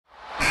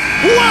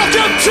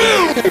Welcome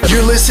to...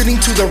 You're listening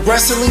to the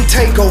Wrestling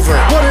Takeover.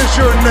 What is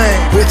your name?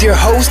 With your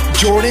host,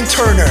 Jordan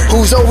Turner,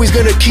 who's always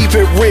gonna keep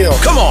it real.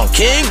 Come on,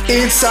 King.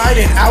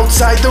 Inside and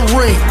outside the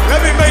ring.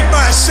 Let me make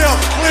myself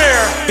clear.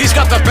 He's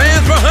got the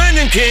fans behind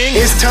him, King.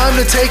 It's time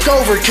to take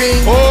over, King.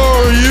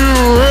 Are you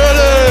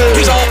ready?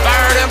 He's all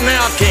fired up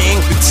now,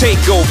 King. The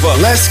takeover.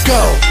 Let's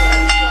go.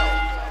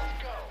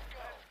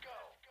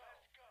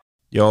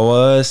 Yo,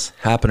 what's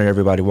happening,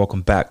 everybody?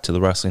 Welcome back to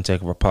the Wrestling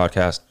Takeover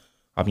podcast.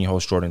 I'm your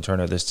host, Jordan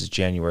Turner. This is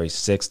January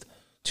 6th,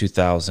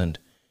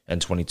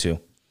 2022.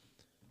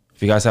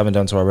 If you guys haven't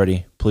done so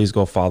already, please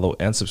go follow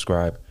and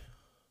subscribe.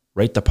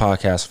 Rate the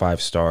podcast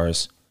 5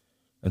 stars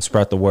and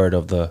spread the word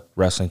of the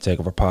Wrestling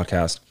Takeover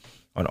podcast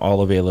on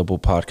all available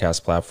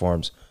podcast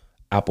platforms: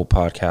 Apple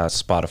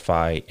Podcasts,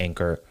 Spotify,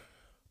 Anchor,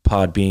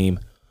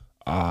 Podbeam,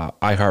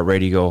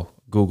 iHeartRadio,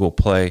 Google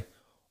Play,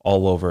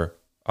 all over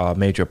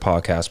major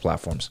podcast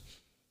platforms.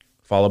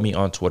 Follow me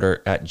on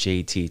Twitter at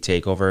JT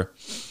Takeover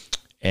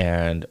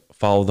and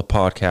follow the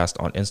podcast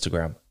on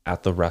Instagram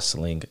at The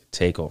Wrestling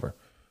Takeover.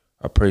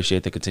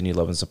 Appreciate the continued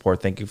love and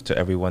support. Thank you to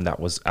everyone that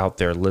was out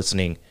there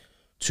listening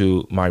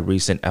to my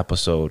recent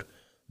episode,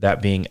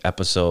 that being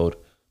episode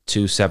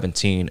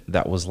 217.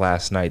 That was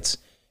last night's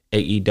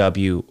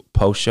AEW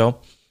post show.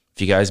 If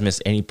you guys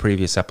missed any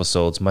previous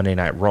episodes, Monday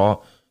Night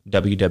Raw,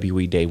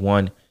 WWE Day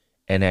 1,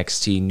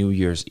 NXT New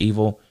Year's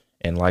Evil,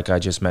 and like I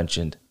just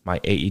mentioned, my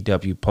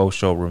AEW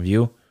post-show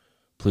review,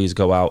 please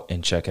go out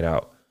and check it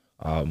out.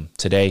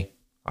 Today,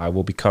 I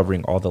will be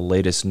covering all the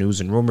latest news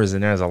and rumors,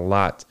 and there's a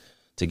lot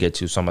to get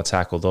to, so I'm going to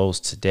tackle those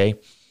today.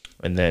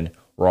 And then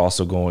we're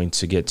also going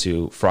to get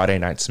to Friday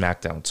Night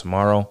SmackDown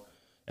tomorrow,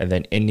 and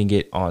then ending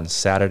it on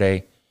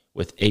Saturday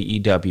with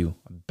AEW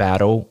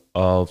Battle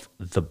of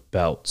the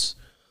Belts.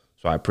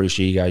 So I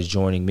appreciate you guys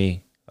joining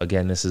me.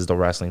 Again, this is the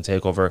Wrestling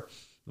Takeover,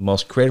 the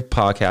most creative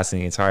podcast in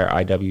the entire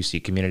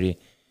IWC community.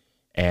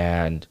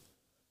 And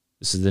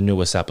this is the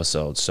newest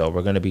episode, so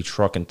we're going to be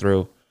trucking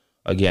through.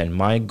 Again,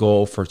 my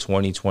goal for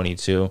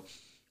 2022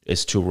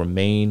 is to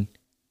remain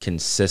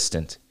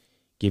consistent,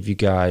 give you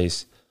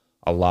guys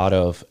a lot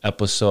of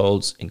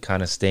episodes and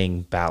kind of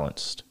staying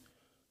balanced,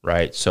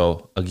 right?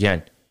 So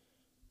again,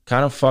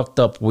 kind of fucked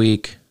up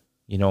week.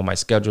 You know, my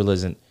schedule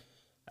isn't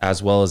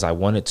as well as I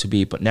want it to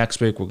be, but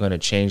next week we're going to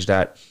change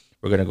that.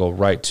 We're going to go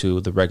right to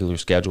the regular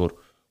schedule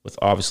with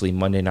obviously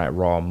Monday Night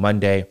Raw on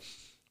Monday.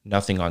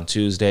 Nothing on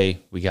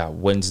Tuesday. We got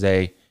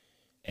Wednesday,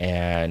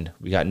 and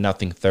we got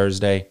nothing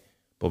Thursday,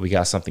 but we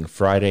got something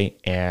Friday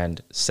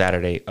and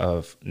Saturday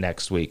of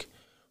next week.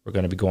 We're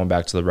going to be going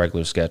back to the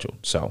regular schedule.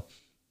 So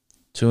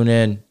tune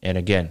in, and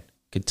again,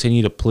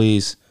 continue to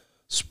please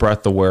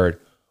spread the word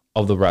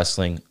of the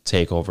Wrestling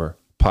Takeover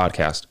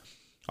podcast.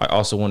 I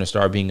also want to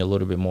start being a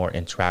little bit more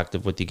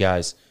interactive with you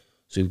guys.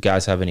 So if you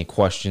guys have any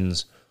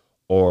questions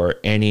or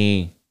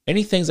any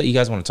things that you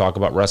guys want to talk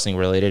about wrestling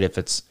related, if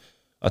it's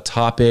a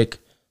topic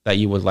that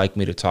you would like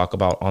me to talk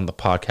about on the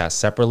podcast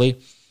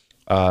separately,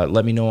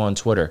 let me know on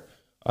Twitter.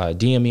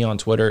 DM me on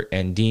Twitter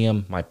and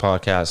DM my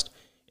podcast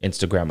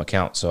Instagram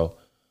account. So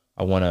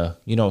I want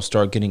to,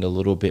 start getting a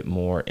little bit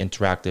more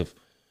interactive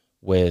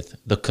with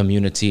the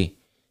community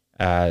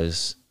I'm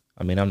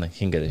the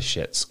king of this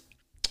shit.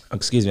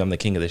 Excuse me, I'm the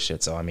king of this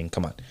shit. So,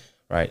 come on,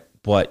 right?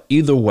 But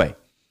either way,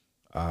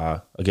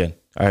 again,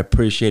 I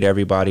appreciate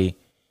everybody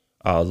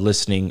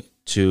listening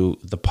to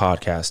the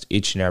podcast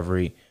each and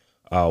every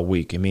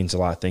week. It means a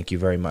lot. Thank you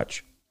very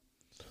much.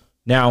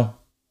 Now,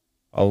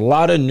 a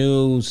lot of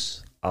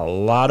news, a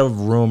lot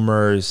of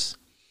rumors.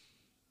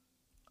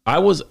 I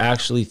was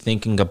actually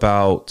thinking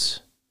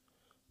about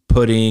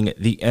putting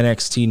the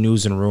NXT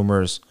news and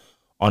rumors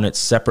on its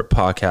separate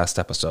podcast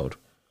episode.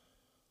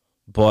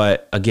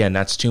 But again,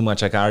 that's too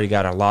much. I already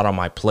got a lot on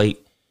my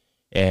plate,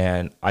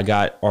 and I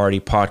got already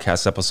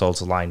podcast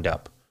episodes lined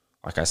up.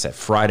 Like I said,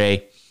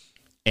 Friday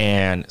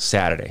and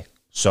Saturday.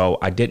 So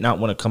I did not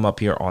want to come up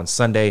here on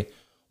Sunday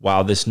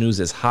while this news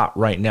is hot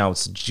right now.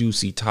 It's a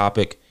juicy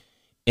topic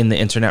in the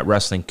internet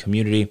wrestling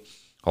community.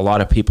 A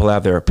lot of people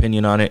have their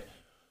opinion on it.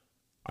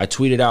 I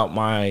tweeted out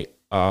my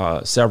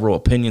several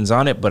opinions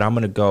on it, but I'm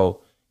going to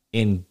go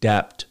in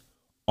depth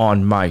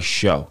on my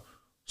show.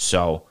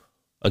 So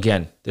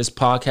again, this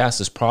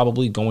podcast is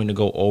probably going to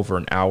go over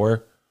an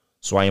hour.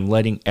 So I am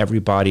letting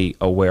everybody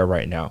aware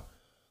right now.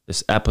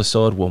 This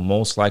episode will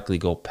most likely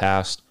go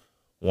past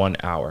 1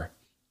 hour.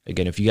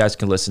 Again, if you guys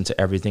can listen to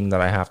everything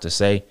that I have to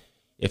say,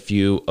 if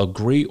you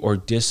agree or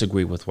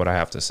disagree with what I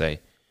have to say,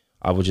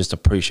 I would just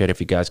appreciate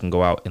if you guys can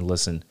go out and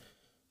listen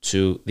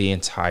to the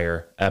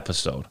entire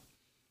episode.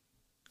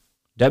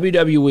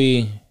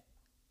 WWE,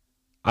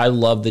 I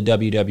love the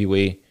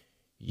WWE.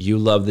 You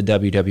love the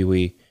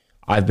WWE.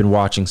 I've been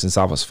watching since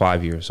I was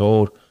 5 years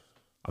old.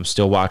 I'm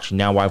still watching.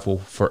 Now I will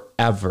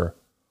forever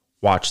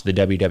watch the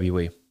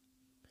WWE.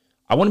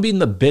 I want to be in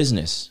the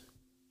business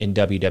in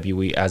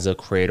WWE as a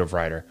creative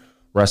writer,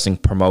 wrestling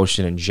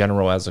promotion in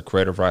general as a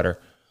creative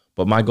writer.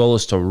 But my goal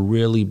is to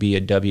really be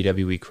a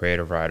WWE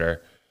creative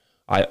writer.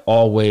 I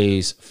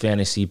always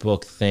fantasy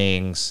book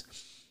things,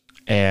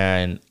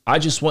 and I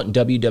just want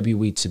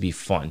WWE to be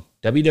fun.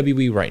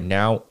 WWE right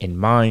now, in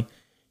my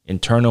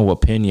internal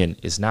opinion,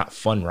 is not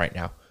fun right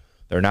now.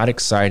 They're not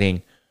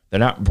exciting. They're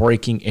not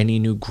breaking any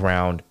new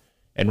ground.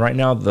 And right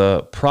now,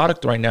 the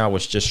product right now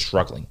is just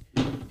struggling.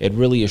 It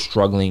really is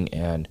struggling.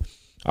 And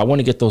I want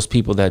to get those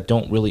people that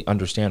don't really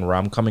understand where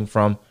I'm coming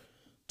from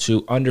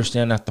to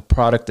understand that the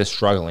product is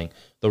struggling.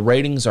 The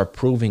ratings are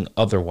proving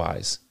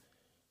otherwise.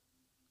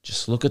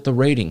 Just look at the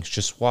ratings.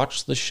 Just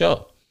watch the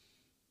show.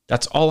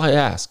 That's all I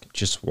ask.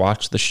 Just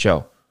watch the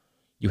show.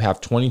 You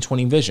have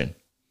 20/20 vision.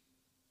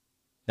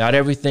 Not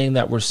everything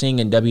that we're seeing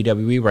in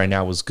WWE right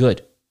now is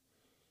good.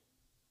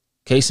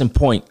 Case in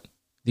point,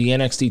 the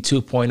NXT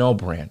 2.0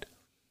 brand.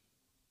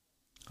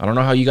 I don't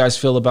know how you guys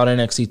feel about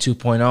NXT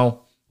 2.0.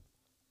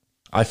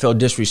 I felt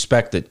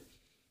disrespected.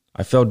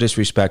 I felt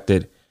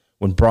disrespected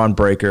when Braun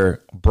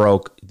Breaker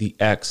broke the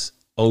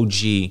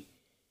ex-OG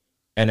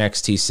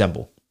NXT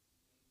symbol.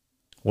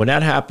 When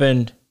that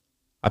happened,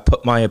 I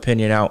put my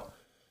opinion out,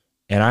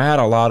 and I had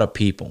a lot of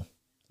people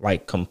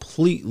like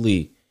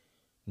completely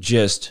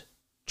just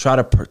try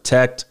to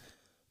protect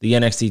the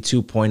NXT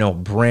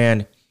 2.0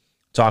 brand,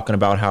 talking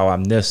about how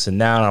I'm this and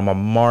that, I'm a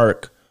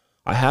mark.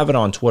 I have it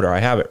on Twitter. I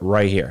have it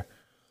right here.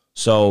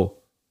 So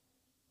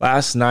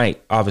last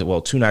night,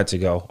 well, 2 nights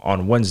ago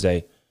on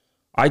Wednesday,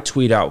 I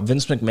tweet out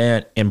Vince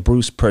McMahon and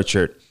Bruce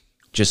Pritchard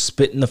just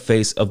spit in the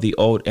face of the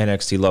old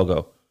NXT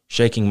logo,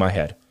 shaking my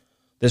head.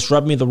 This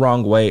rubbed me the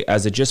wrong way,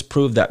 as it just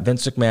proved that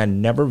Vince McMahon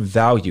never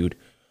valued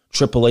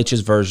Triple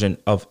H's version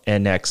of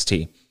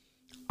NXT.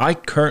 I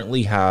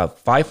currently have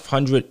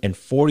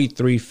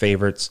 543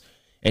 favorites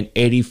and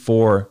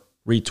 84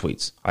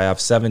 retweets. I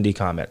have 70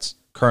 comments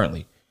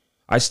currently.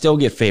 I still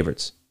get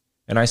favorites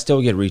and I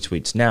still get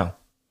retweets. Now,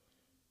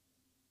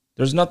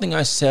 there's nothing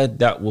I said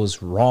that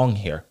was wrong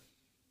here.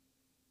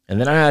 And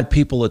then I had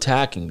people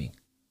attacking me.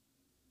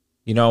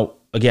 You know,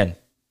 again,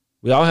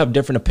 we all have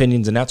different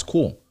opinions, and that's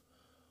cool.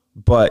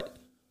 But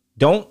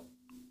don't,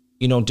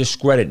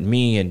 discredit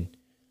me and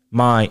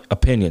my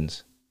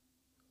opinions.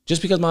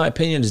 Just because my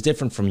opinion is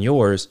different from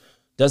yours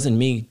doesn't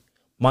mean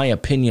my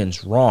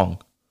opinion's wrong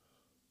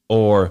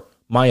or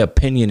my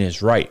opinion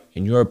is right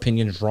and your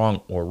opinion is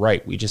wrong or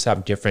right. We just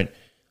have different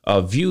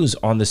views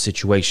on the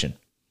situation.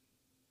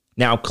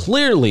 Now,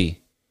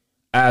 clearly,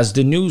 as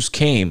the news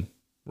came,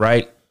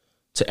 right,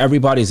 to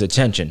everybody's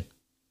attention,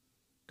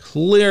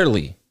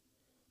 clearly,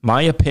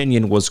 my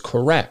opinion was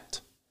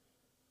correct.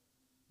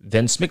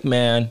 Vince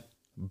McMahon,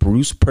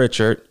 Bruce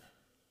Pritchard,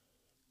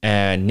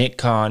 and Nick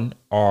Khan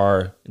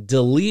are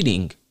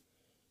deleting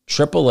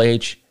Triple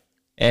H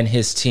and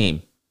his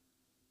team.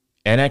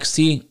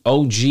 NXT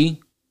OG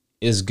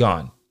is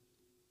gone.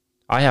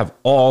 I have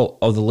all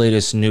of the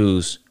latest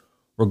news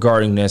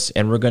regarding this,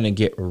 and we're going to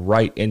get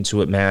right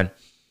into it, man.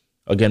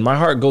 Again, my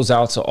heart goes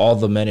out to all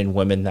the men and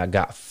women that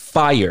got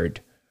fired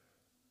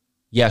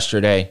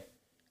yesterday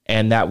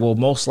and that will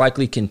most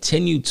likely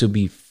continue to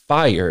be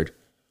fired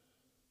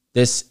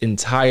this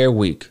entire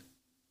week.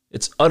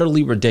 It's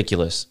utterly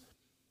ridiculous.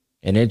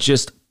 And it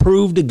just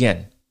proved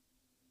again,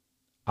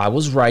 I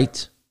was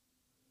right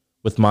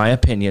with my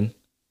opinion.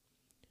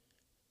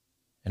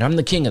 And I'm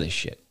the king of this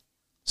shit.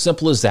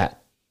 Simple as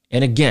that.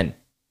 And again,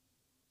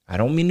 I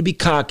don't mean to be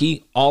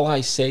cocky. All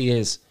I say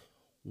is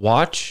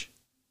watch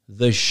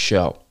the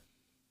show.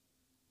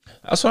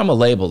 That's what I'm going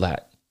to label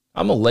that.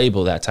 I'm going to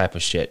label that type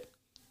of shit.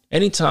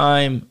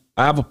 Anytime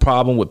I have a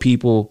problem with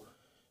people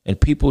and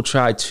people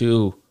try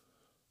to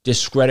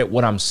discredit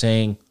what I'm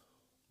saying,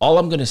 all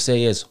I'm going to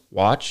say is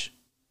watch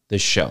the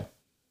show.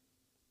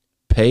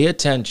 Pay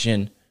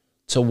attention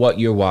to what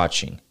you're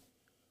watching.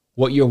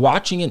 What you're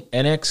watching in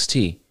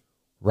NXT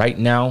right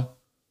now,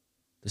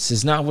 this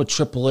is not what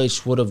Triple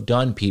H would have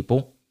done,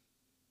 people.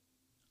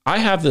 I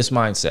have this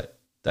mindset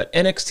that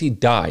NXT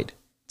died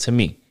to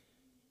me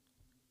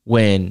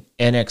when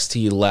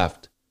NXT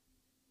left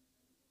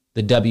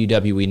the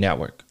WWE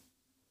network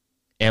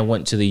and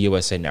went to the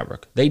USA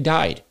network. They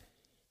died.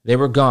 They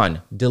were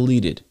gone,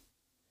 deleted.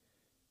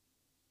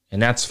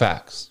 And that's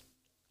facts.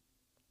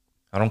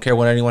 I don't care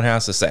what anyone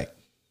has to say.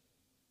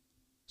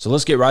 So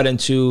let's get right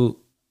into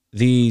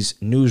these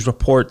news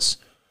reports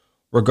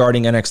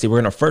regarding NXT.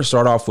 We're going to first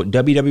start off with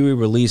WWE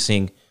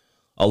releasing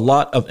a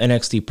lot of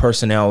NXT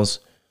personnels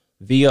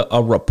via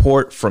a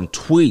report from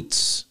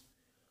tweets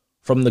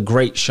from the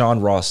great Sean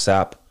Ross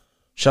Sapp.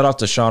 Shout out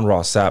to Sean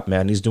Ross Sapp,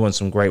 man. He's doing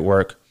some great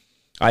work.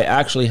 I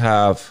actually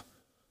have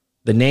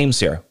the names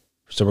here.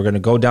 So we're going to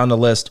go down the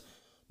list.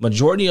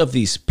 Majority of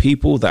these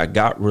people that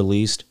got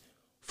released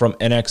from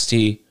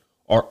NXT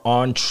are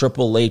on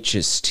Triple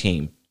H's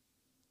team.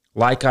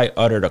 Like I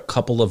uttered a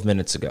couple of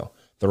minutes ago,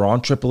 they're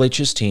on Triple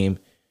H's team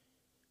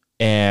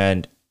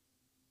and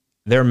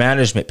they're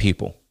management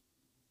people.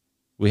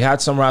 We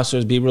had some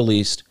wrestlers be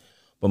released,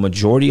 but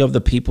majority of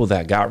the people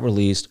that got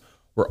released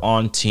were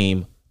on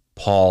team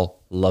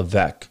Paul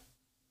Levesque.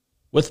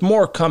 With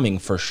more coming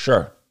for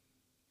sure.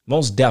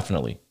 Most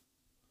definitely.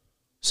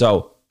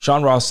 So,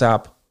 Sean Ross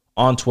Sapp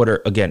on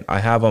Twitter. Again, I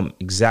have him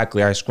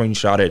exactly. I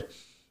screenshotted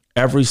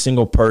every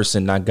single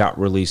person that got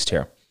released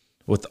here,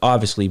 with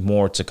obviously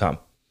more to come.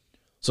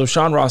 So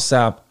Sean Ross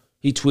Sapp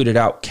he tweeted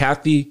out,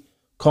 Kathy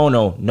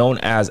Kono, known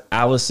as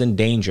Allison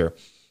Danger,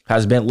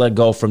 has been let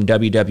go from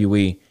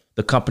WWE.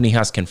 The company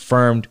has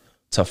confirmed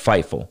to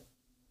Fightful.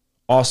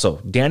 Also,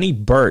 Danny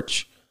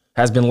Burch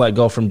has been let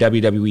go from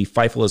WWE.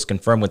 Fightful is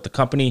confirmed with the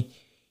company.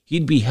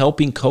 He'd be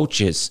helping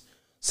coaches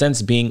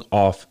since being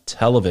off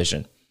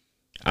television.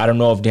 I don't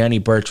know if Danny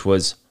Burch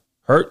was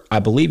hurt. I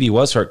believe he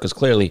was hurt because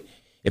clearly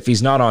if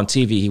he's not on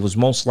TV, he was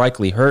most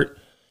likely hurt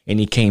and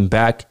he came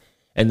back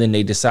and then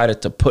they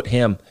decided to put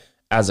him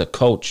as a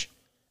coach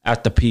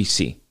at the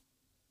PC.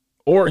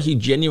 Or he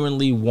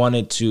genuinely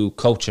wanted to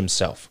coach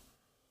himself.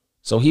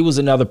 So he was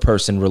another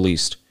person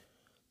released.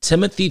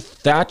 Timothy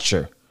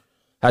Thatcher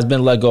has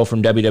been let go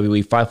from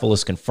WWE. Fightful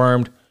is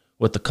confirmed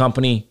with the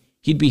company.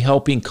 He'd be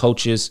helping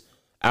coaches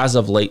as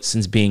of late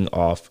since being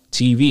off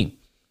TV.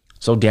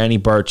 So Danny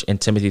Burch and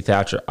Timothy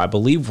Thatcher, I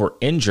believe, were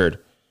injured.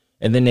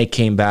 And then they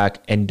came back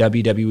and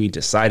WWE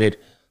decided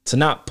to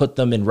not put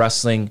them in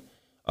wrestling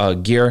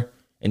gear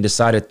and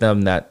decided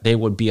them that they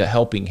would be a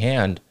helping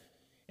hand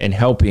in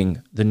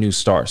helping the new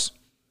stars.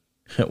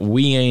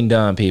 We ain't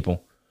done,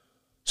 people.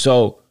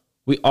 So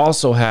we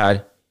also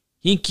had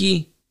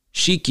Hinky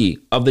Shiki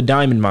of the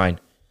Diamond Mine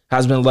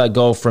has been let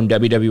go from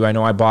WWE. I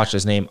know I botched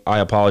his name. I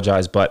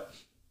apologize, but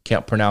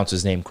can't pronounce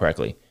his name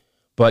correctly.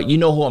 But you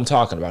know who I'm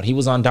talking about. He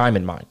was on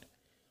Diamond Mine,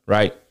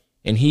 right?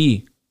 And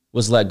he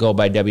was let go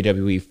by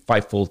WWE.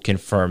 Fightful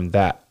confirmed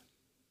that.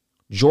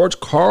 George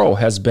Carl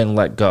has been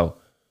let go.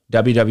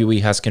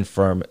 WWE has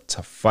confirmed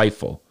to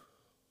Fightful.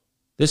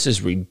 This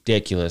is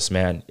ridiculous,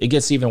 man. It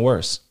gets even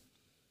worse.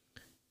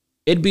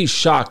 It'd be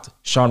shocked,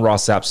 Sean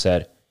Ross Sapp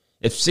said,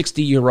 if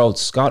 60-year-old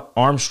Scott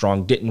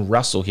Armstrong didn't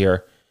wrestle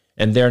here,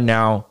 and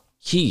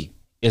he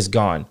is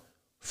gone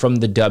from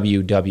the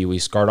WWE.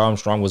 Scott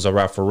Armstrong was a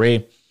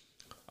referee,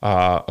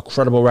 a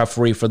credible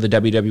referee for the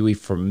WWE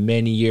for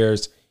many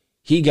years.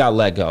 He got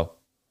let go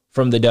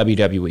from the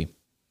WWE.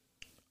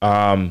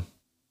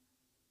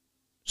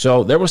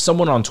 So there was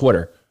someone on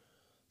Twitter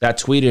that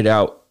tweeted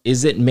out,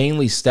 is it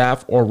mainly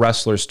staff or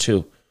wrestlers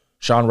too?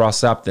 Sean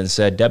Ross Sapp then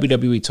said,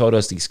 WWE told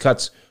us these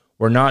cuts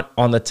were not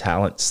on the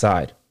talent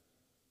side.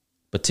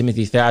 But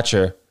Timothy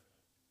Thatcher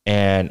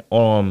and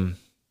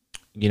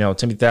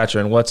Timothy Thatcher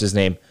and what's his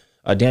name?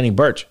 Danny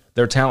Burch,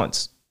 they're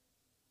talents.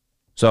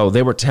 So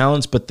they were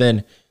talents, but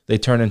then they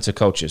turned into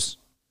coaches.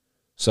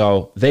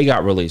 So they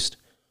got released.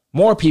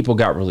 More people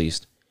got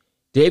released.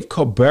 Dave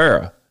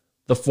Cabrera,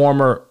 the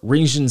former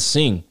Rinjin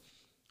Singh,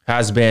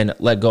 has been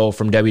let go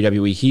from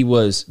WWE. He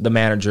was the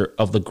manager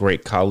of the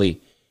Great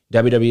Khali.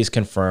 WWE is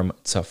confirmed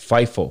to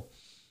Fightful.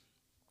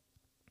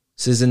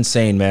 This is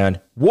insane,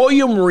 man.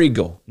 William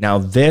Regal. Now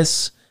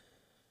this,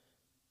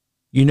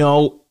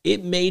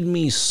 it made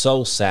me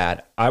so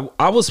sad.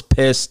 I was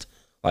pissed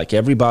like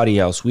everybody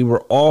else. We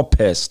were all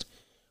pissed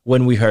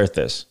when we heard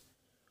this.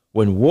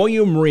 When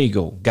William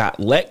Regal got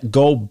let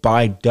go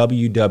by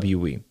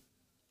WWE,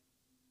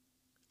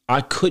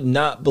 I could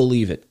not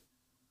believe it.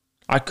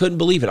 I couldn't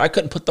believe it. I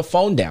couldn't put the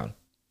phone down.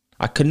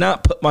 I could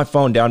not put my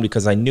phone down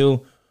because I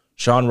knew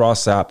Sean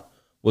Ross Sapp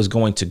was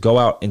going to go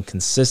out and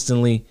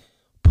consistently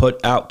put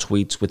out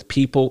tweets with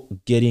people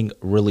getting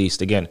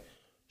released. Again,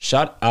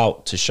 shout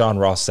out to Sean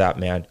Ross Sapp,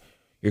 man.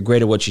 You're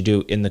great at what you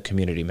do in the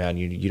community, man.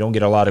 You don't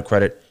get a lot of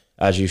credit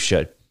as you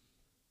should.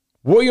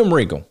 William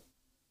Regal.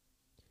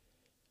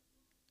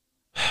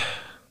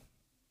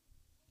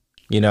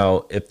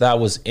 If that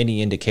was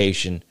any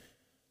indication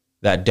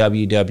that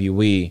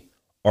WWE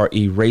are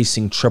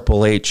erasing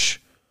Triple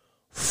H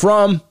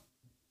from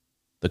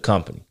the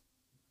company,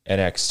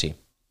 NXT.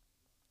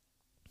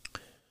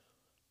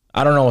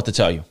 I don't know what to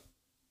tell you.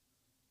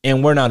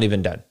 And we're not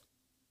even done.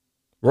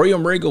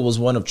 William Regal was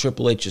one of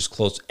Triple H's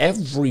close.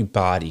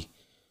 Everybody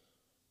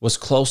was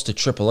close to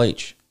Triple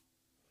H.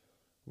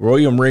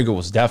 William Regal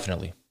was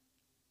definitely.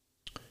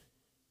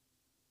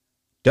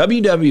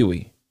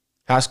 WWE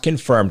has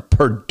confirmed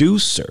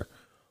producer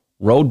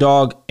Road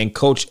Dogg and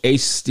Coach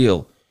Ace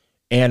Steel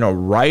and a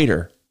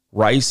writer,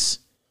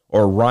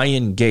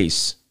 Ryan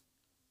Gase.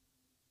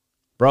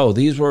 Bro,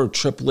 these were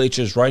Triple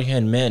H's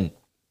right-hand men.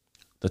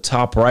 The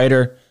top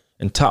writer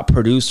and top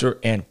producer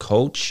and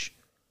coach.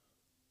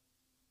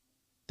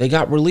 They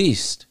got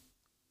released.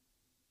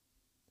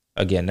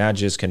 Again, that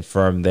just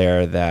confirmed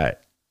there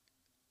that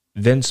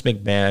Vince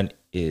McMahon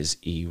is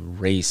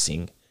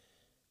erasing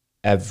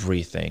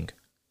everything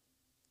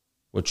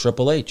with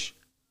Triple H.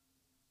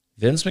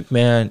 Vince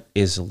McMahon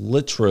is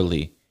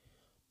literally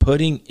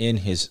putting in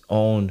his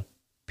own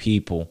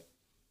people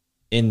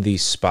in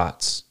these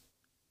spots.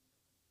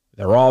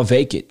 They're all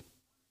vacant.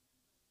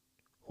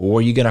 Who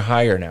are you going to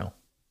hire now?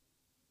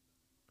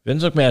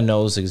 Vince McMahon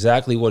knows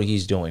exactly what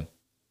he's doing.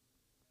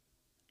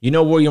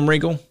 William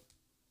Regal,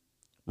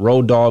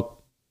 Road Dogg,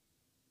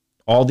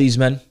 all these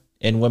men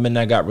and women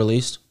that got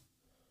released,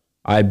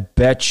 I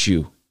bet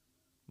you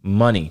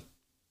money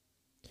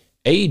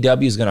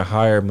AEW is going to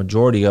hire a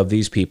majority of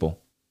these people.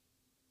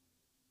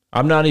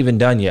 I'm not even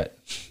done yet.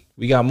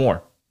 We got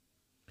more.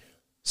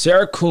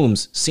 Sarah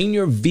Coombs,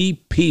 Senior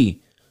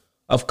VP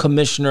of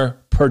Commissioner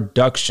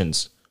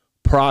Productions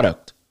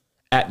Product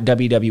at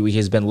WWE,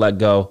 has been let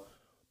go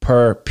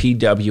per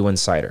PW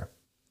Insider.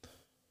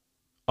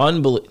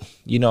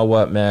 You know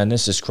what, man?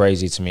 This is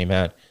crazy to me,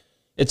 man.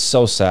 It's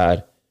so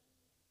sad.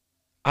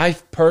 I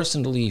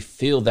personally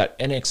feel that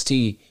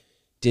NXT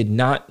did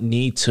not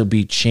need to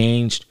be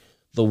changed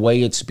the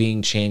way it's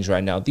being changed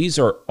right now. These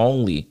are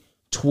only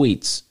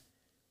tweets,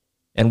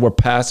 and we're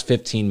past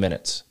 15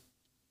 minutes.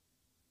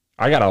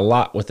 I got a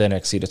lot with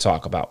NXT to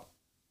talk about.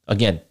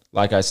 Again,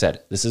 like I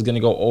said, this is going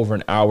to go over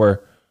an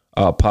hour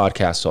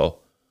podcast, so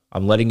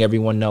I'm letting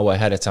everyone know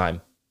ahead of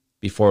time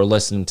before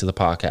listening to the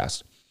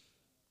podcast.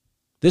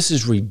 This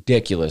is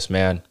ridiculous,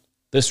 man.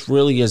 This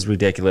really is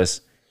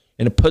ridiculous,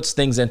 and it puts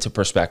things into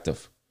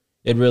perspective.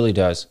 It really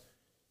does.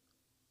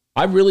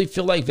 I really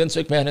feel like Vince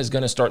McMahon is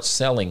going to start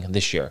selling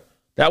this year.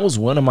 That was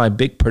one of my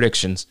big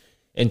predictions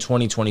in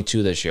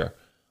 2022 this year.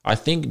 I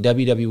think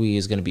WWE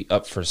is going to be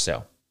up for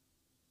sale.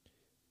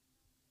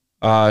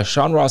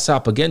 Sean Ross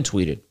Sapp again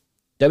tweeted,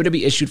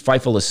 WWE issued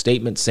Fightful a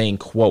statement saying,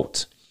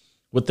 quote,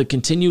 with the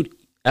continued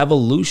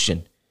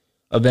evolution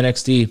of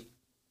NXT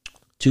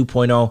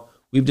 2.0,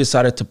 we've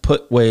decided to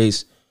part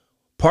ways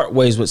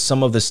with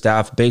some of the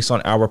staff based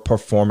on our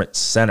performance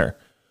center.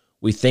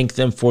 We thank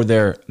them for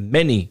their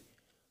many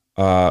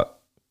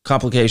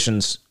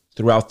complications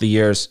throughout the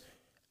years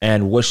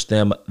and wish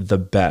them the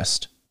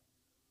best.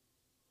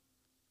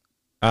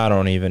 I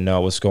don't even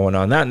know what's going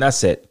on.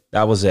 That's it.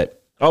 That was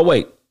it. Oh,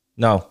 wait.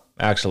 No,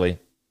 actually,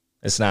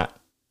 it's not.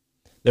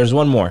 There's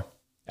one more.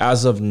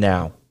 As of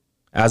now,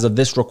 as of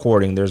this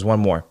recording, there's one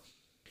more.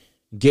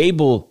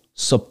 Gable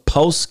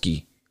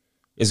Sapolsky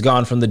is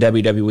gone from the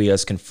WWE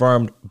as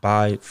confirmed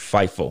by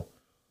Fightful.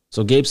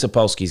 So Gabe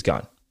Sapolsky's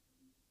gone.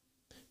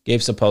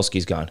 Gabe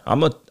Sapolsky's gone.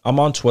 I'm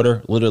on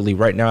Twitter literally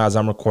right now as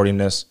I'm recording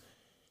this,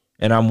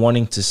 and I'm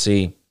wanting to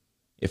see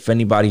if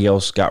anybody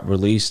else got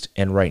released.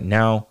 And right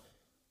now,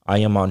 I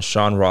am on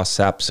Sean Ross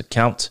Sapp's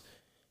account,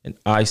 and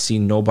I see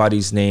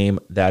nobody's name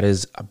that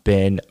has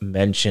been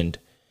mentioned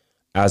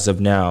as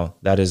of now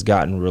that has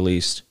gotten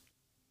released.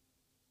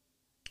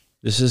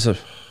 This is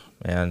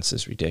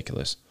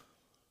ridiculous.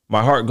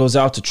 My heart goes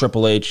out to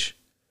Triple H.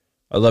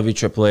 I love you,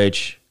 Triple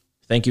H.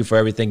 Thank you for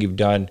everything you've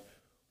done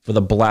for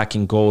the Black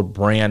and Gold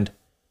brand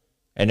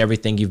and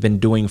everything you've been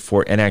doing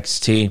for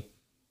NXT.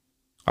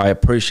 I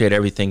appreciate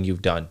everything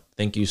you've done.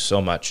 Thank you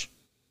so much.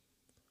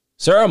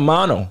 Sarah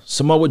Mono,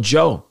 Samoa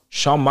Joe,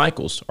 Shawn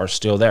Michaels are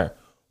still there.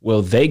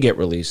 Will they get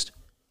released?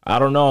 I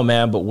don't know,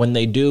 man, but when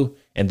they do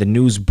and the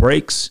news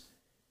breaks,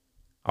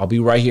 I'll be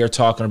right here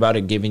talking about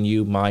it, giving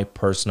you my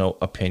personal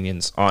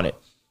opinions on it.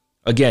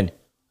 Again,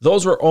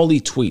 those were only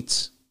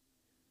tweets.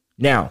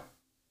 Now,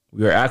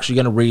 we are actually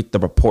going to read the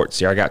reports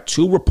here. I got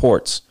two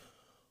reports.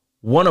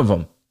 One of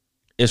them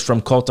is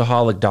from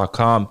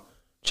Cultaholic.com.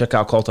 Check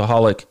out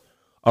Cultaholic.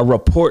 A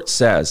report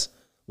says,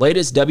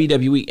 latest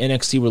WWE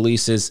NXT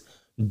releases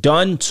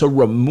done to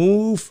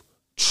remove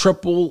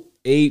Triple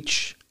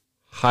H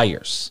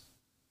hires.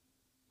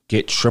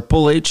 Get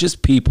Triple H's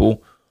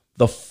people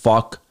the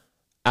fuck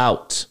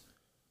out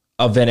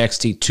of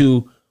NXT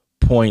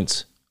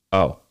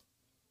 2.0.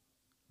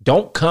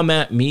 Don't come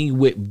at me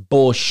with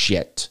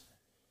bullshit.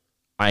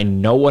 I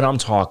know what I'm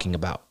talking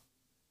about.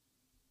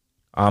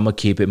 I'm going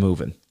to keep it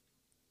moving.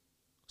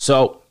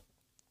 So,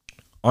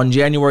 on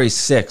January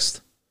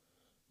 6th,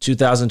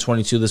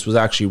 2022, this was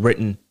actually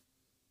written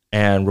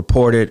and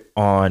reported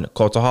on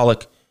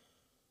Cultaholic.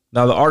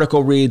 Now, the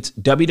article reads,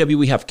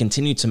 WWE have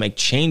continued to make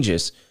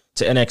changes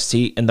to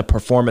NXT, and the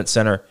Performance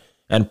Center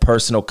and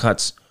personal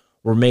cuts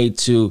were made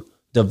to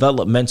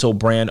developmental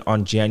brand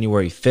on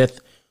January 5th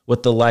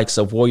with the likes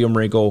of William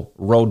Regal,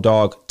 Road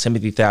Dogg,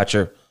 Timothy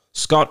Thatcher,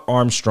 Scott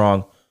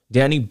Armstrong,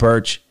 Danny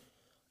Burch,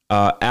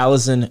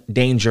 Allison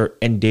Danger,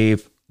 and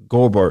Dave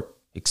Goldberg,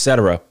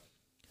 etc.,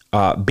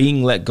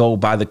 being let go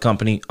by the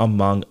company,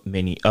 among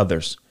many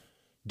others.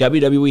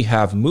 WWE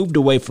have moved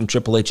away from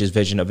Triple H's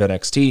vision of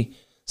NXT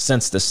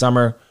since the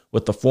summer,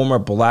 with the former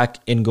Black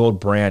and Gold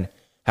brand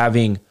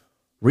having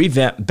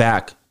revamped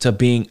back to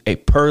being a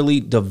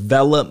purely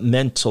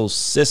developmental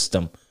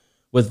system,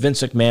 with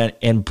Vince McMahon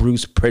and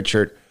Bruce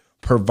Pritchard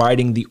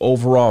providing the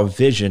overall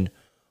vision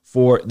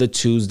for the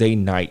Tuesday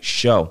night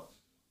show.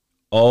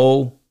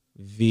 OVW.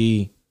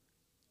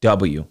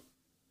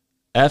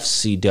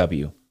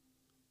 FCW.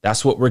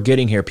 That's what we're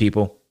getting here,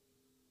 people.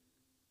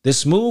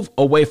 This move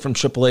away from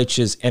Triple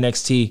H's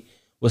NXT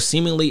was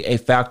seemingly a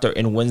factor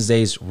in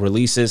Wednesday's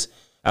releases,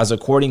 as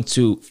according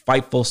to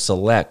Fightful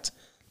Select,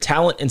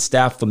 talent and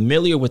staff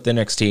familiar with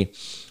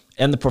NXT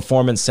and the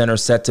Performance Center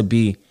said to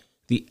be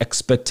the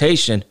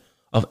expectation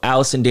of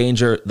Allison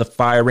Danger, the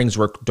firings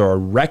were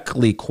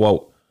directly,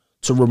 quote,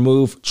 to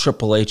remove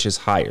Triple H's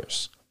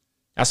hires.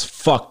 That's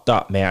fucked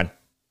up, man.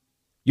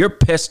 You're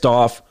pissed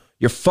off.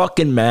 You're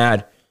fucking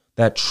mad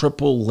that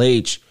Triple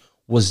H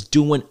was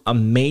doing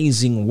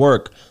amazing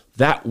work.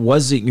 That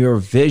wasn't your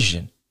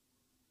vision.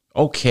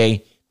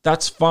 Okay,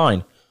 that's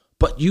fine.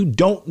 But you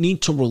don't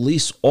need to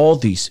release all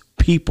these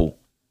people.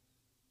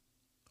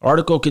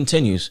 Article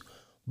continues.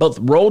 Both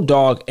Road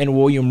Dogg and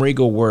William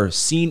Regal were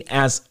seen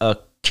as a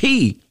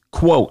key,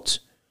 quote,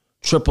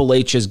 Triple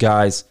H's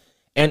guys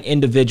and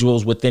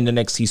individuals within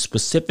NXT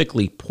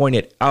specifically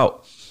pointed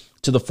out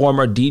to the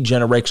former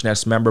D-Generation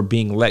X member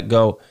being let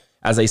go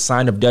as a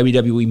sign of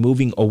WWE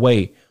moving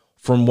away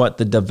from what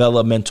the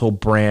developmental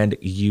brand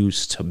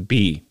used to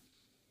be.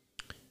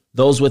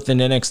 Those within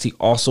NXT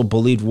also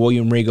believed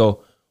William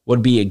Regal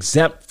would be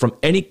exempt from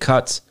any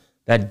cuts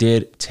that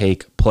did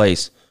take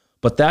place,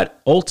 but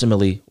that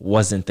ultimately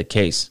wasn't the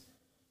case.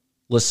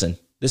 Listen,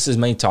 this is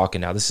me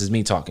talking now. This is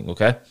me talking,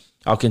 okay?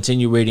 I'll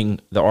continue reading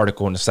the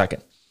article in a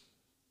second.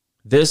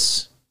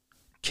 This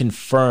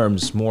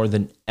confirms more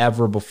than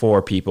ever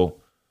before, people.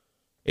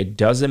 It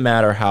doesn't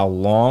matter how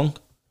long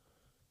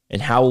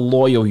and how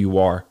loyal you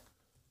are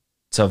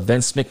to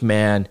Vince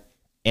McMahon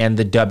and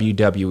the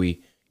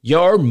WWE.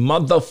 Your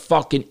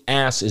motherfucking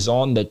ass is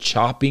on the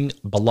chopping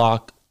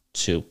block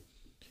too.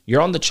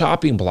 You're on the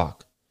chopping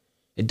block.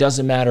 It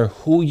doesn't matter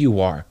who you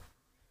are.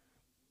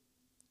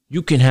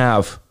 You can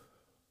have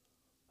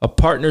a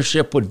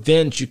partnership with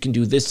Vince. You can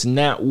do this and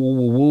that, woo,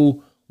 woo,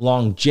 woo,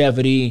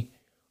 longevity,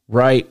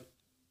 right?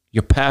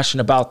 You're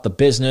passionate about the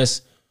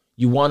business.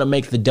 You want to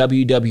make the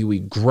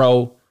WWE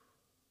grow.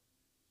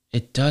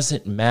 It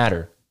doesn't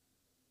matter.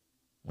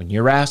 When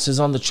your ass is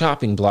on the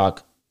chopping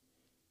block,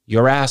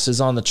 your ass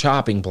is on the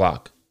chopping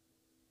block.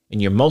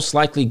 And you're most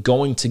likely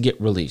going to get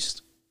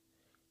released.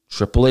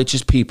 Triple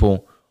H's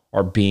people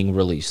are being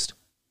released.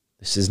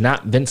 This is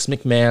not Vince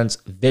McMahon's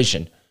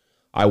vision.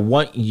 I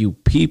want you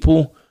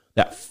people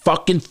that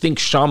fucking think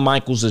Shawn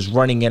Michaels is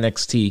running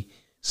NXT,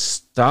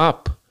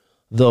 stop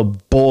the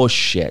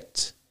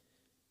bullshit.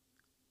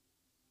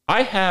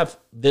 I have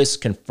this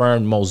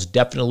confirmed most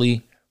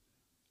definitely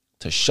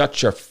to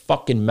shut your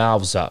fucking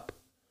mouths up.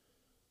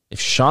 If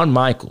Shawn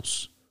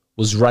Michaels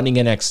was running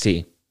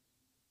NXT,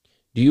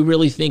 do you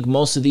really think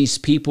most of these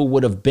people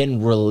would have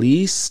been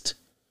released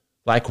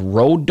like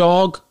Road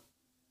Dogg?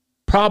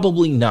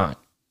 Probably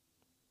not.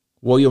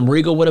 William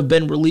Regal would have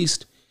been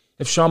released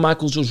if Shawn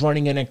Michaels was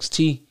running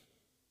NXT?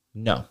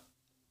 No.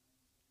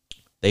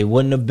 They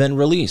wouldn't have been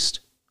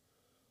released.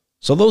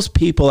 So those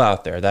people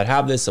out there that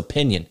have this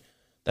opinion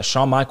that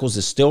Shawn Michaels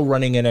is still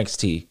running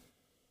NXT,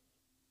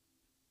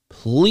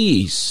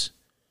 please,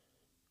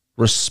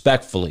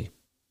 respectfully,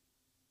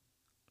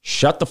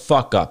 shut the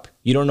fuck up.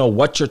 You don't know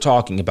what you're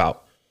talking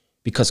about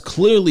because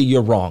clearly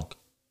you're wrong.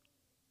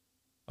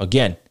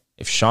 Again,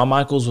 if Shawn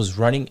Michaels was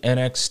running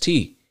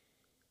NXT,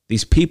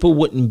 these people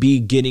wouldn't be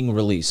getting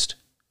released.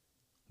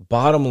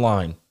 Bottom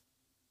line,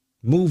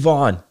 move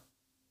on.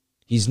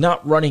 He's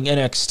not running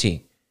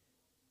NXT.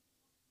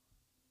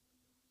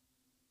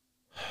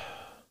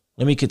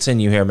 Let me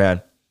continue here,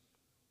 man.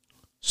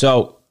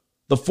 So,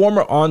 the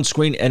former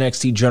on-screen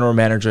NXT general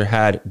manager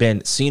had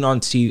been seen on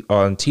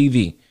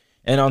TV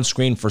and on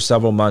screen for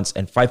several months,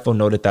 and FIFO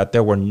noted that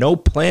there were no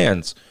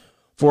plans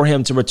for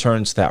him to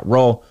return to that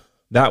role.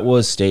 That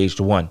was stage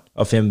one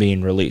of him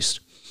being released.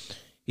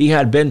 He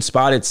had been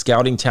spotted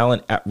scouting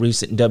talent at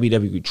recent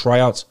WWE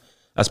tryouts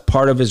as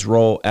part of his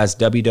role as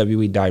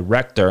WWE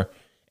Director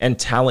and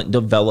Talent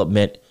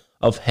Development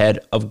of Head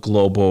of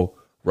Global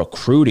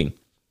Recruiting.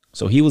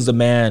 So he was the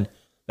man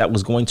that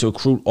was going to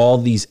recruit all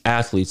these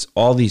athletes,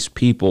 all these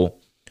people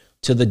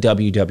to the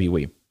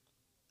WWE.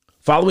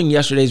 Following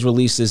yesterday's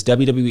releases,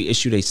 WWE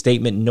issued a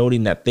statement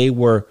noting that they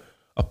were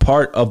a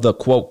part of the,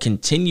 quote,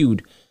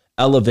 continued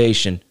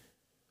elevation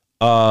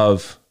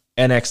of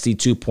NXT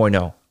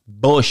 2.0.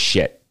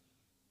 Bullshit.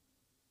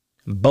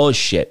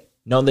 Bullshit.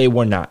 No, they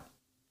were not.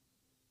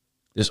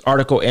 This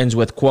article ends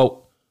with,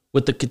 quote,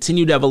 with the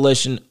continued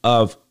evolution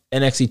of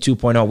NXT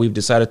 2.0, we've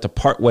decided to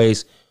part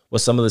ways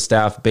with some of the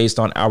staff based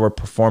on our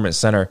performance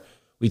center.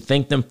 We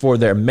thank them for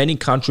their many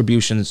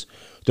contributions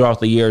throughout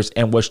the years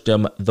and wish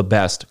them the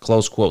best,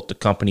 close quote, the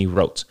company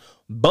wrote.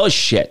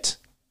 Bullshit.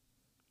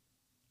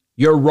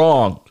 You're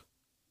wrong.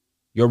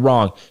 You're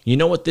wrong. You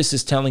know what this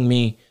is telling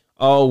me?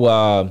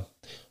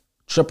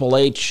 Triple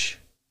H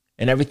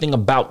and everything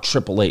about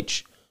Triple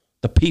H.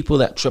 The people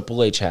that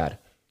Triple H had.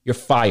 You're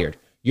fired.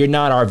 You're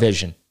not our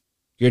vision.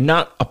 You're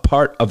not a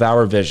part of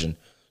our vision.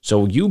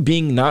 So you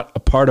being not a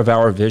part of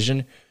our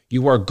vision,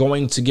 you are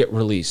going to get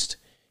released.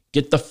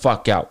 Get the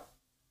fuck out.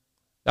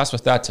 That's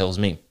what that tells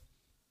me.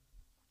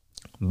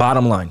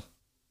 Bottom line.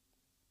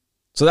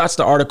 So that's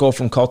the article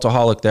from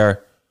Cultaholic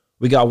there.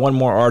 We got one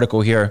more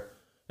article here,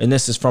 and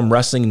this is from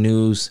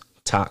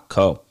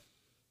WrestlingNews.co.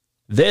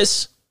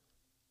 This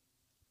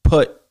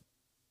put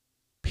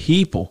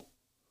people,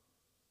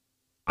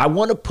 I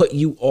want to put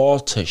you all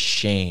to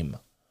shame,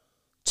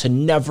 to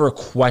never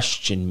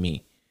question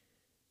me.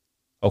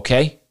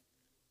 Okay?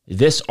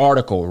 This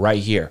article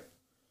right here.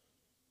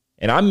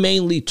 And I'm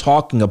mainly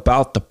talking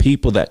about the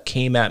people that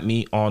came at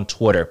me on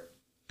Twitter.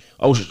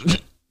 Oh,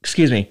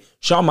 excuse me.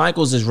 Shawn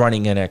Michaels is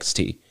running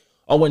NXT.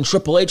 Oh, when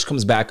Triple H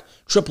comes back,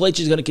 Triple H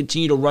is going to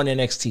continue to run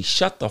NXT.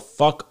 Shut the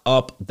fuck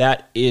up.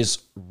 That is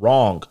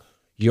wrong.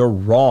 You're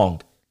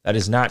wrong. That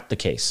is not the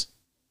case.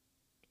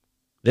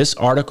 This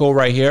article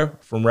right here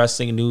from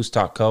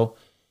WrestlingNews.co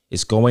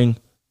is going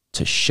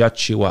to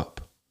shut you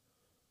up.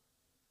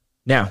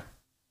 Now,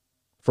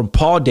 from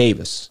Paul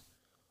Davis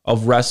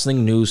of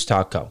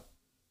WrestlingNews.co.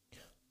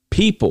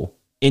 People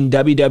in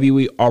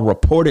WWE are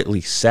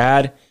reportedly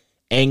sad,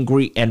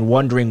 angry, and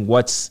wondering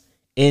what's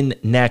in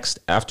next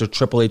after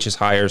Triple H's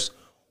hires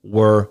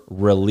were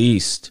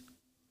released.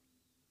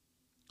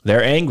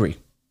 They're angry.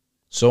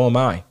 So am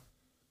I.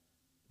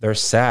 They're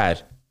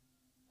sad.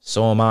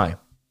 So am I.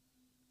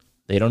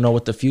 They don't know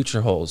what the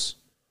future holds.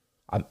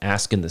 I'm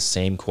asking the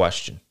same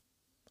question.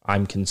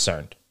 I'm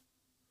concerned.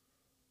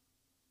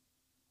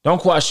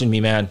 Don't question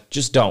me, man.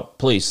 Just don't,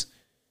 please.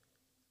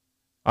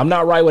 I'm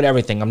not right with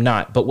everything. I'm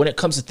not. But when it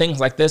comes to things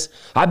like this,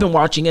 I've been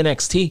watching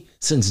NXT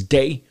since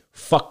day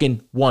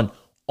fucking one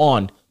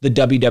on the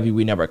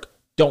WWE Network.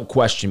 Don't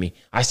question me.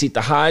 I see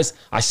the highs.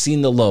 I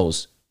seen the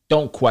lows.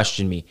 Don't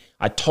question me.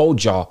 I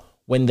told y'all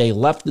when they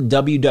left the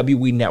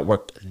WWE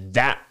Network,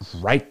 that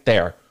right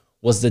there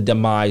was the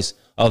demise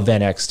of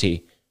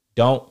NXT.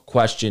 Don't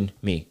question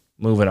me.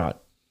 Moving on.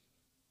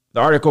 The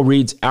article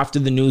reads, after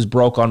the news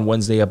broke on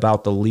Wednesday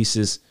about the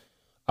leases,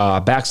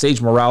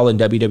 backstage morale in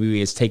WWE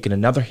has taken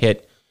another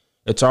hit.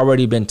 It's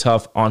already been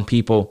tough on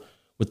people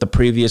with the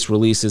previous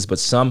releases, but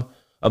some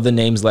of the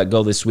names let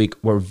go this week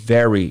were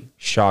very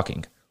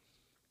shocking.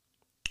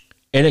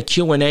 In a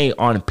Q&A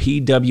on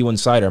PW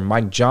Insider,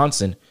 Mike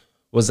Johnson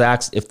was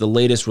asked if the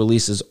latest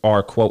releases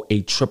are, quote,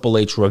 a Triple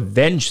H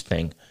revenge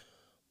thing.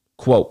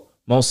 Quote,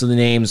 most of the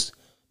names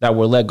that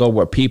were let go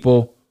were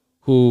people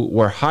who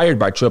were hired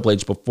by Triple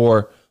H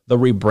before the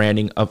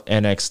rebranding of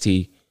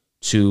NXT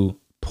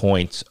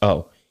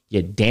 2.0.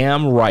 You're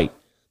damn right.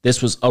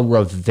 This was a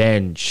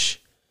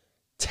revenge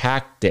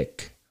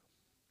tactic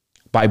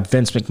by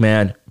Vince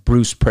McMahon,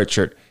 Bruce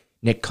Pritchard,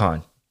 Nick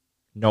Khan.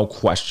 No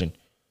question.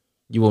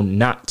 You will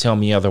not tell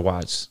me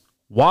otherwise.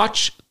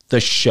 Watch the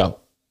show.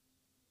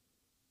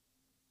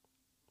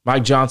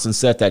 Mike Johnson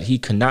said that he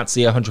cannot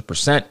say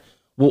 100%.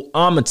 Well,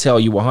 I'm going to tell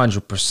you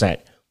 100%,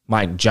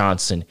 Mike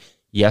Johnson.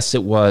 Yes,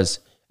 it was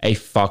a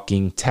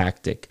fucking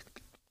tactic.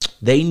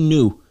 They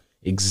knew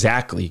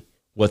exactly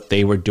what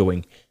they were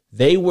doing.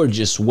 They were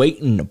just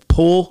waiting to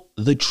pull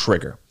the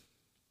trigger.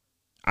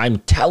 I'm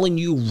telling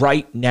you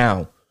right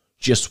now,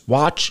 just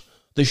watch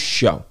the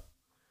show.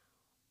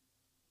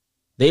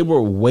 They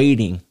were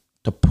waiting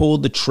to pull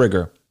the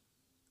trigger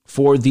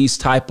for these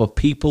type of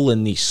people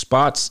in these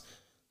spots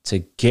to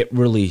get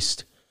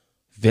released.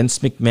 Vince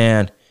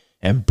McMahon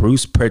and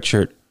Bruce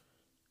Pritchard,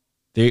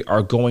 they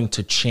are going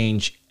to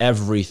change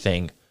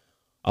everything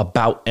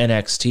about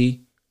NXT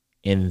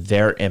in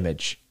their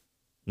image.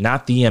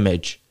 Not the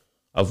image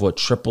of what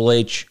Triple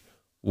H,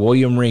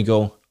 William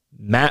Regal,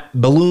 Matt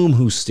Bloom,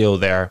 who's still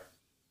there,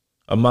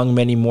 among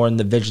many more in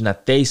the vision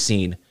that they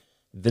seen.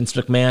 Vince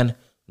McMahon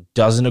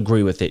doesn't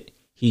agree with it.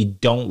 He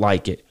don't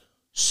like it.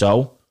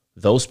 So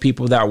those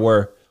people that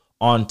were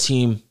on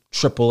Team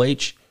Triple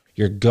H,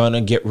 you're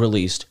gonna get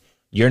released.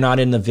 You're not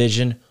in the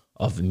vision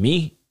of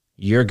me.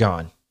 You're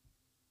gone.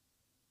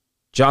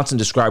 Johnson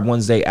described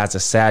Wednesday as a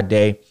sad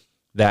day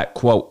that,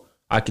 quote,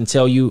 I can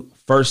tell you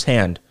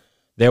firsthand,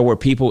 there were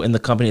people in the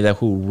company that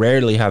who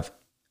rarely have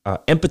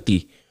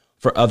empathy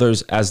for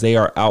others as they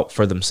are out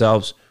for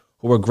themselves,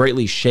 who were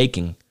greatly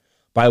shaken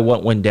by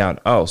what went down.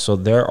 Oh, so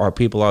there are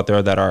people out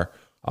there that are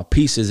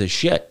pieces of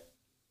shit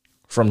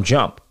from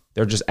jump.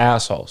 They're just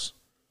assholes.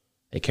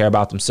 They care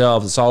about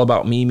themselves. It's all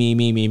about me, me,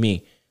 me, me,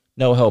 me.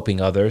 No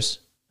helping others.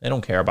 They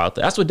don't care about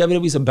that. That's what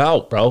WWE's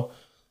about, bro.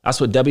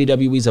 That's what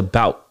WWE's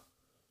about.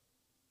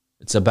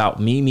 It's about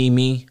me, me,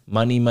 me,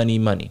 money, money,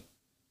 money.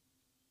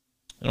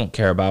 They don't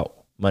care about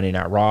Monday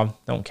Night Raw.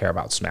 They don't care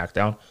about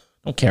SmackDown.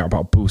 They don't care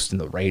about boosting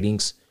the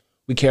ratings.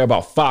 We care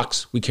about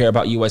Fox. We care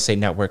about USA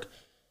Network.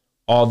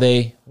 All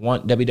they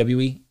want,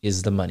 WWE,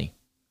 is the money.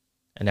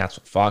 And that's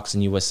what Fox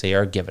and USA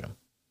are giving them.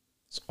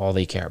 That's all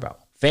they care about.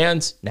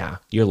 Fans, nah,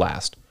 you're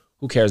last.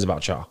 Who cares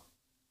about y'all?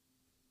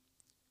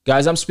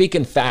 Guys, I'm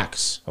speaking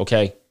facts,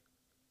 okay?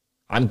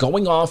 I'm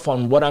going off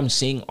on what I'm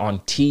seeing on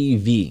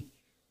TV.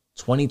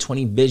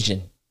 2020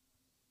 vision.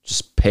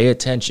 Just pay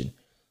attention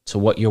to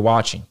what you're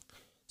watching.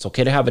 It's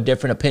okay to have a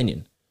different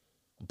opinion.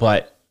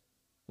 But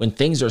when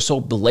things are so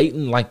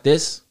blatant like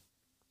this,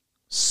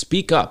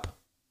 speak up.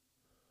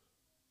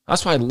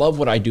 That's why I love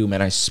what I do,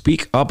 man. I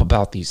speak up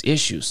about these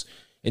issues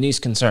and these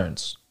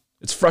concerns.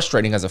 It's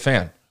frustrating as a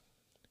fan.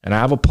 And I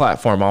have a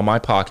platform on my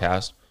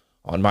podcast,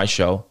 on my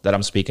show, that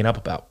I'm speaking up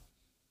about.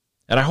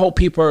 And I hope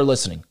people are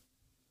listening.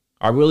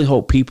 I really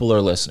hope people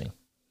are listening.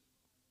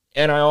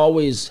 And I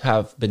always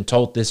have been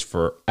told this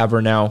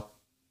forever now.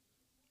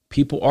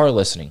 People are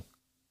listening.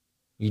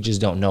 You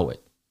just don't know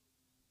it.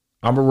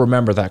 I'm going to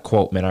remember that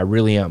quote, man. I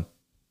really am.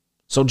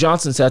 So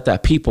Johnson said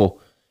that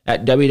people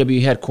at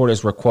WWE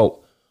headquarters were,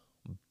 quote,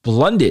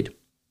 blunted,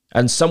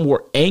 and some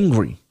were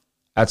angry.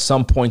 At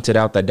some pointed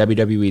out that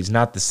WWE is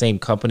not the same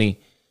company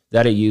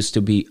that it used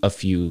to be a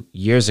few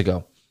years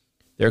ago.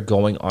 They're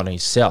going on a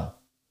sell.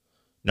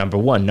 Number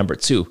one. Number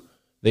two,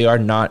 they are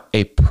not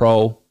a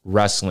pro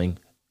wrestling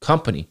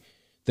company.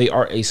 They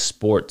are a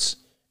sports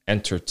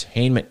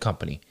entertainment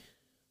company.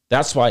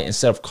 That's why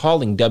instead of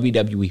calling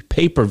WWE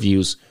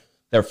pay-per-views,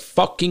 they're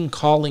fucking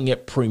calling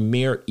it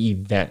premier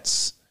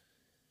events.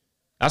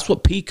 That's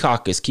what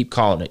Peacock is keep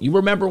calling it. You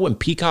remember when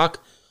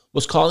Peacock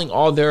was calling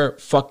all their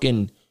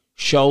fucking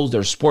shows,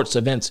 their sports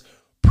events,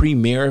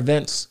 premier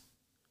events.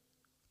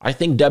 I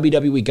think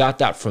WWE got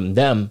that from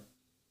them,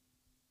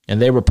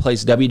 and they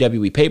replaced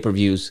WWE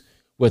pay-per-views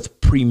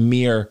with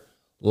premier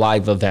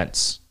live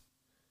events.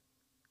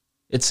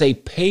 It's a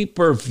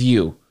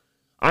pay-per-view.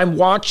 I'm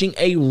watching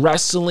a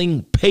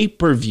wrestling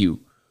pay-per-view,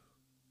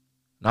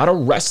 not a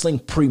wrestling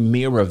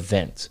premier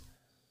event.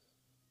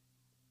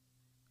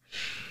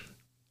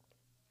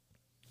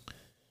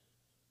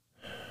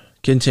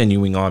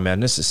 Continuing on, man,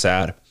 this is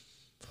sad.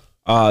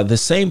 The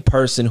same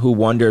person who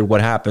wondered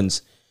what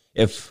happens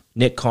if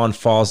Nick Khan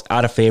falls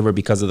out of favor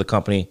because of the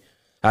company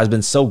has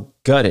been so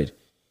gutted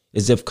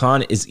as if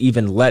Khan is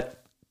even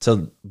let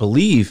to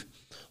believe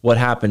what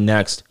happened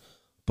next,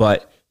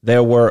 but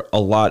there were a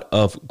lot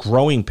of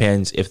growing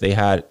pains if they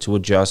had to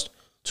adjust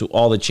to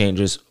all the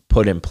changes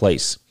put in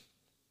place.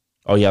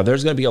 Oh yeah,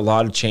 there's going to be a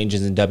lot of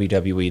changes in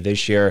WWE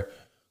this year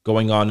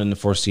going on in the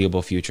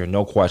foreseeable future,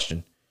 no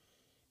question.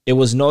 It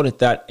was noted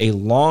that a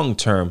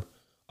long-term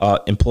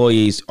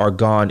employees are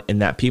gone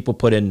and that people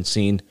put in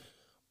scene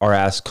are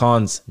as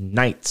Khan's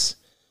knights,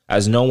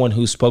 as no one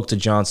who spoke to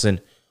Johnson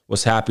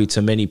was happy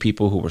to many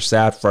people who were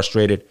sad,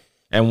 frustrated,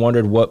 and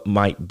wondered what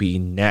might be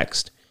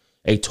next.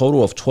 A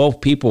total of 12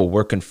 people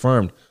were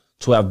confirmed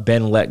to have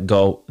been let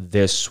go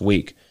this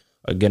week.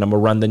 Again, I'm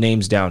going to run the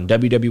names down.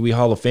 WWE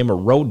Hall of Famer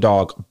Road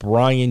Dogg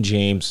Brian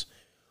James,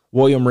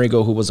 William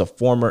Regal, who was a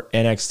former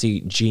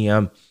NXT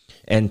GM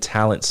and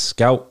talent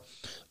scout,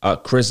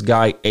 Chris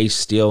Guy, Ace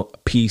Steel,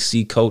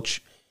 PC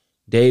coach,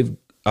 Dave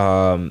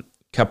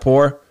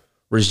Kapoor,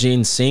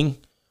 Regine Singh,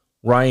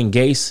 Ryan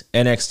Gase,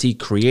 NXT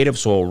creative,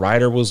 so a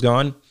writer was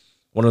gone.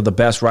 One of the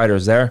best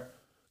writers there.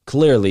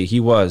 Clearly, he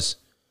was.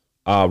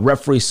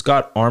 Referee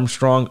Scott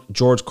Armstrong,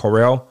 George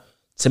Correll,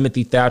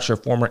 Timothy Thatcher,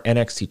 former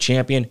NXT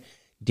champion,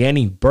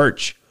 Danny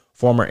Burch,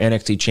 former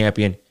NXT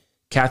champion,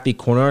 Kathy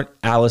Cornert,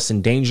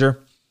 Allison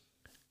Danger,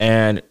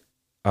 and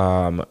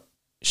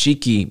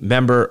Shiki,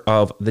 member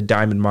of the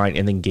Diamond Mine,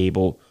 and then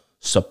Gable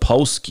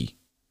Sapolsky.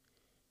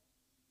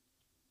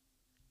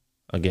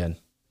 Again,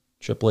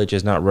 Triple H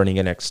is not running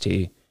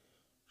NXT.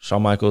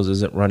 Shawn Michaels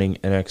isn't running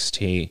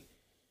NXT.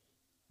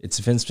 It's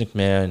Vince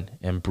McMahon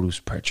and Bruce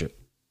Pritchard.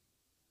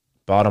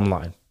 Bottom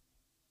line.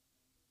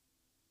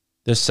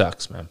 This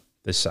sucks, man.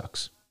 This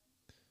sucks.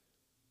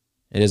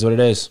 It is what it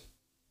is.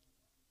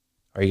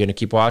 Are you going to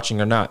keep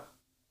watching or not?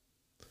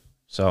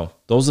 So,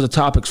 those are the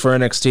topics for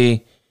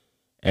NXT.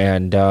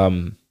 And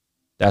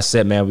that's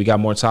it, man. We got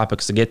more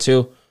topics to get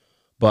to.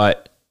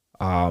 But,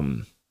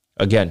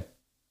 again,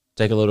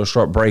 take a little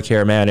short break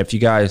here, man. If you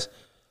guys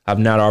have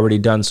not already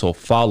done so,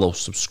 follow,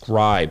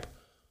 subscribe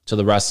to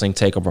the Wrestling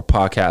Takeover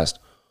podcast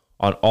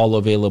on all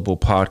available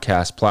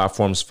podcast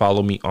platforms.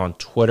 Follow me on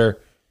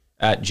Twitter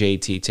at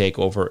JT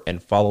Takeover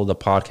and follow the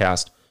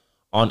podcast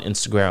on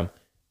Instagram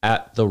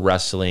at The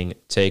Wrestling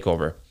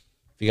Takeover.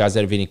 If you guys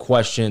have any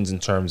questions in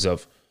terms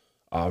of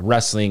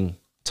wrestling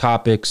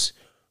topics,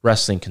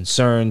 wrestling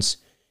concerns,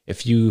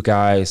 if you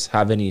guys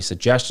have any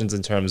suggestions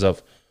in terms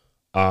of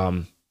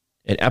an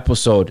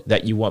episode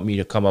that you want me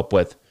to come up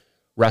with,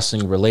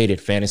 wrestling related,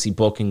 fantasy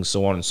booking,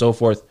 so on and so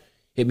forth,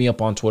 hit me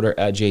up on Twitter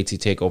at JT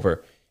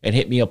Takeover and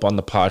hit me up on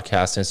the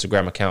podcast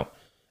Instagram account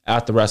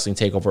at The Wrestling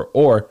Takeover.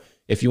 Or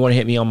if you want to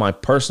hit me on my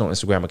personal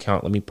Instagram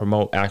account, let me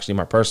promote actually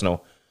my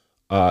personal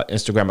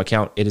Instagram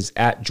account. It is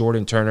at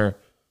Jordan Turner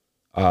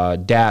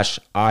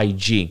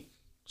 -IG.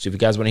 So if you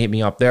guys want to hit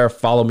me up there,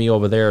 follow me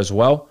over there as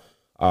well.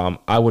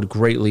 I would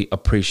greatly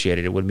appreciate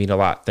it. It would mean a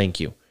lot. Thank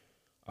you.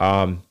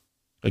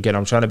 Again,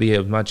 I'm trying to be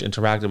as much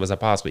interactive as I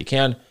possibly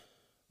can.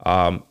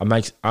 I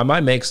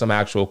might make some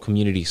actual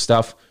community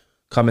stuff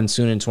coming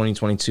soon in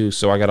 2022.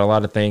 So I got a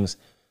lot of things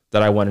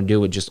that I want to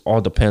do. It just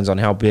all depends on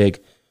how big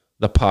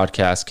the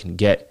podcast can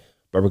get.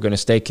 But we're going to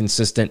stay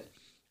consistent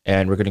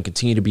and we're going to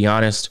continue to be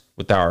honest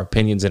with our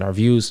opinions and our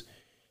views.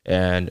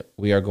 And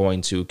we are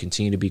going to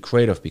continue to be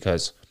creative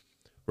because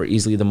we're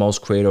easily the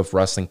most creative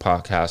wrestling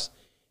podcast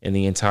in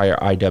the entire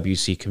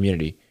IWC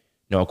community.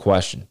 No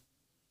question.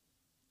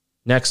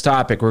 Next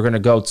topic, we're going to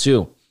go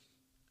to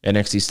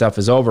NXT stuff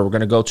is over. We're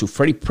going to go to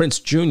Freddie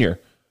Prinze Jr.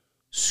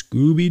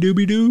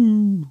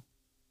 Scooby-Dooby-Doo.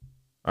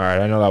 All right,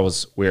 I know that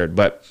was weird,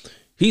 but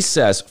he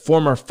says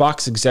former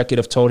Fox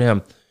executive told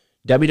him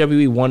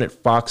WWE wanted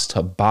Fox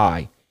to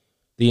buy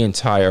the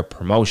entire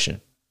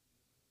promotion.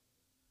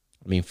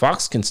 I mean,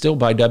 Fox can still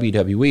buy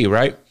WWE,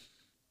 right?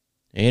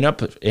 Ain't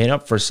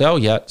up for sale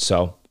yet,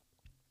 so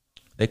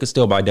they could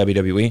still buy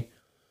WWE.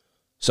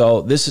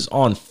 So this is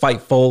on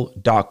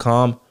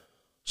Fightful.com.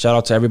 Shout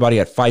out to everybody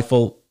at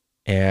Fightful,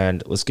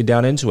 and let's get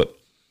down into it.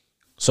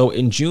 So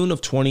in June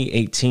of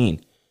 2018,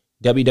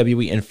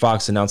 WWE and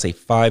Fox announced a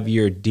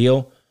 5-year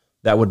deal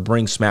that would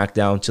bring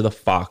SmackDown to the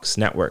Fox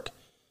network.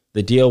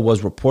 The deal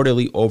was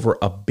reportedly over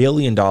 $1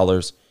 billion,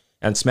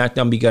 and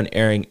SmackDown began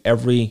airing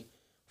every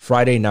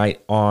Friday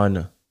night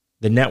on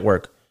the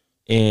network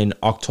in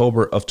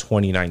October of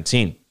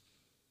 2019.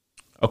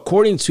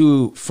 According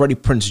to Freddie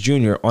Prinze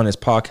Jr. on his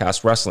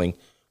podcast Wrestling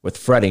with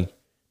Freddie,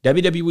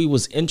 WWE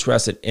was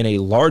interested in a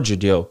larger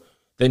deal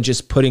than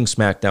just putting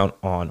SmackDown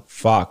on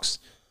Fox.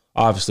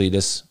 Obviously,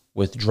 this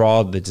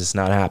withdrawal, that does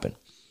not happen.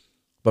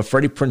 But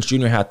Freddie Prinze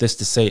Jr. had this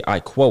to say, I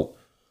quote,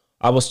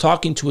 "I was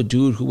talking to a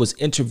dude who was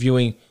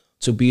interviewing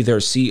to be their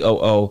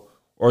COO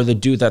or the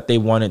dude that they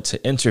wanted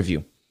to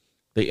interview.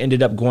 They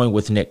ended up going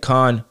with Nick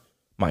Khan.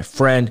 My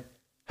friend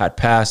had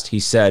passed. He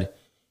said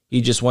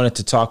he just wanted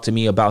to talk to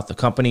me about the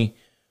company.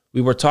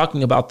 We were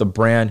talking about the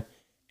brand,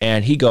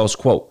 and he goes,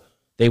 quote,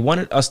 they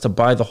wanted us to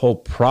buy the whole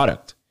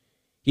product.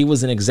 He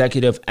was an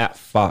executive at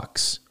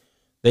Fox.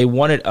 They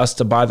wanted us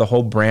to buy the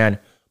whole brand,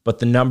 but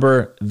the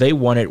number they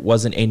wanted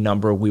wasn't a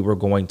number we were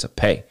going to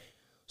pay.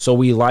 So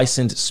we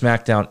licensed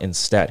SmackDown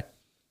instead.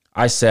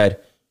 I said,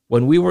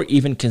 when we were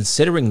even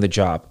considering the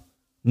job,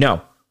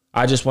 no,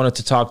 I just wanted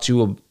to talk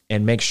to him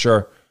and make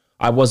sure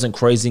I wasn't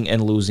crazy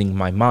and losing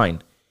my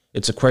mind.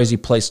 It's a crazy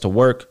place to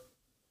work.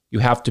 You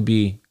have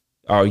to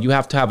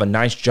have a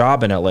nice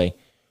job in LA.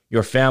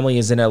 Your family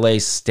is in LA,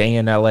 stay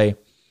in LA.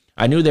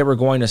 I knew they were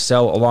going to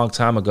sell a long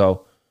time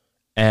ago.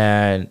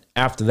 And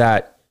after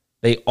that,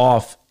 they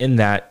off in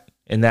that,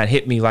 and that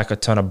hit me like a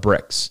ton of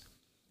bricks.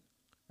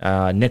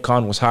 Nick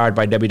Khan was hired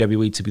by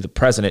WWE to be the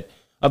president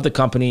of the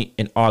company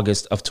in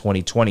August of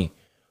 2020.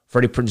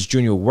 Freddie Prinze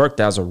Jr. worked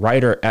as a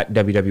writer at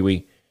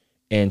WWE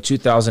in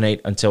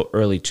 2008 until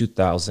early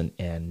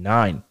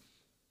 2009.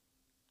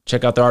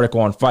 Check out the article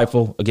on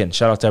Fightful. Again,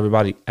 shout out to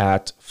everybody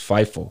at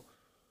Fightful.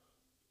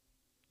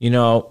 You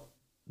know,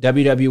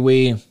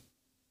 WWE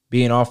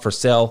being off for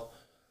sale,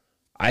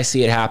 I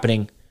see it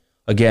happening.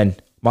 Again,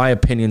 my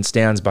opinion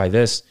stands by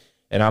this,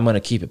 and I'm going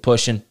to keep it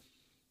pushing.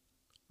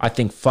 I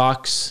think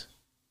Fox,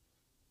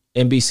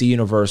 NBC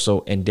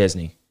Universal, and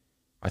Disney.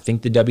 I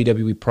think the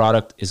WWE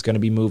product is going to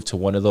be moved to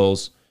one of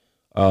those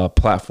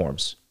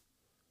platforms.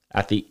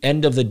 At the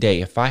end of the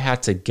day, if I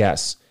had to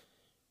guess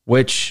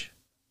which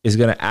is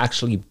going to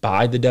actually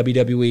buy the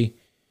WWE,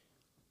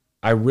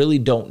 I really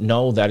don't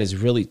know. That is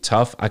really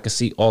tough. I could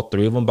see all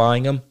three of them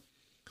buying them.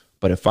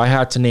 But if I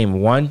had to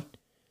name one,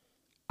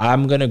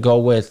 I'm going to go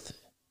with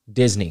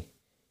Disney.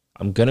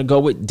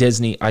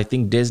 I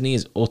think Disney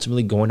is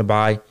ultimately going to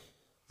buy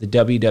the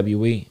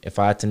WWE. If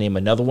I had to name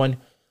another one,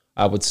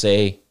 I would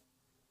say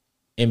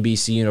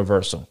NBC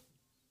Universal,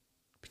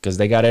 because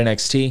they got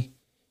NXT,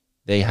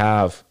 they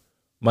have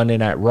Monday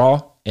Night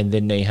Raw, and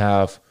then they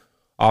have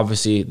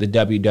obviously the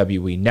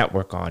WWE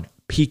Network on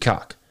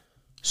Peacock.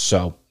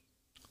 So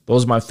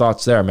those are my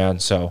thoughts there, man.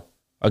 So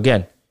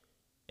again,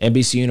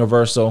 NBC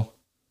Universal,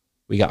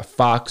 we got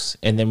Fox,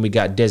 and then we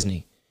got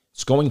Disney.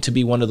 It's going to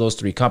be one of those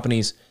three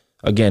companies.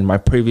 Again, my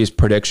previous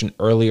prediction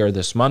earlier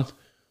this month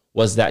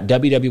was that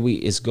WWE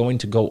is going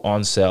to go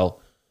on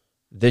sale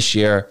this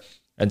year,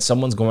 and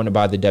someone's going to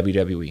buy the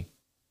WWE.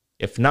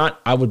 If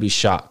not, I would be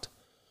shocked.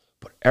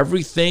 But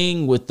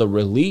everything with the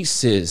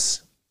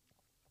releases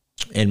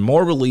and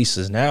more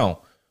releases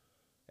now,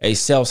 a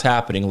sale's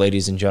happening,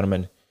 ladies and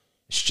gentlemen.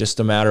 It's just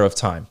a matter of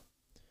time.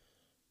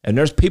 And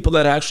there's people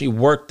that actually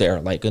work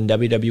there, like in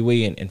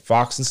WWE and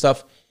Fox and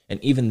stuff,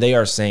 and even they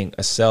are saying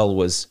a sale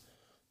was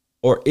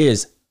or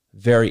is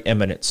very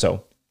imminent.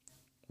 So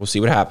we'll see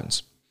what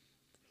happens.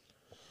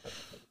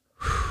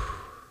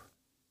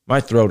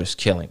 My throat is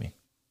killing me.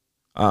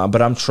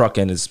 But I'm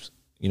trucking as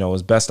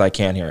best I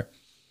can here.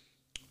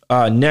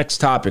 Next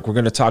topic, we're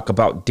going to talk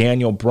about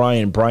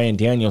Bryan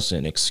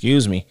Danielson.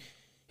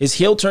 His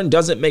heel turn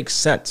doesn't make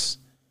sense,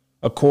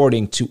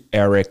 according to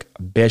Eric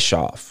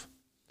Bischoff.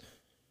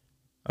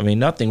 I mean,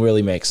 nothing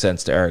really makes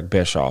sense to Eric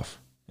Bischoff.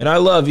 And I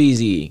love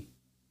Eazy.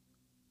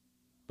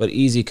 But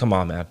Eazy, come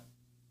on, man.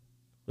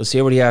 Let's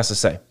hear what he has to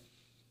say.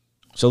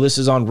 So this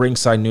is on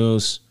Ringside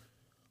News.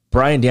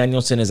 Bryan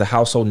Danielson is a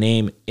household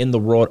name in the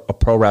world of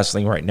pro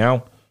wrestling right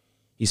now.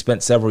 He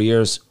spent several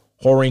years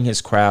honing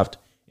his craft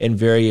in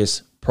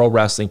various pro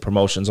wrestling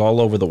promotions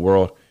all over the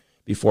world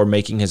before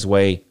making his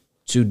way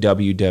to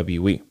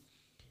WWE.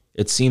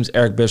 It seems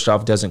Eric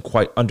Bischoff doesn't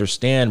quite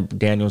understand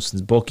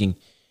Danielson's booking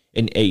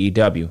in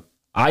AEW.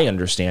 I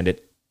understand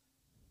it.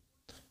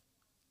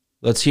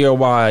 Let's hear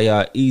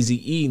why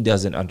Eazy-E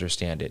doesn't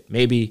understand it.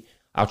 Maybe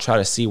I'll try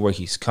to see where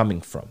he's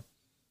coming from.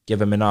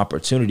 Give him an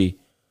opportunity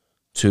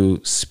to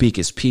speak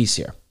his piece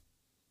here.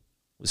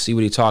 We'll see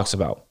what he talks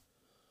about.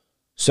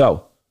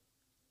 So,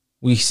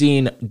 we've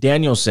seen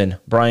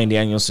Bryan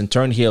Danielson,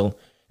 turn heel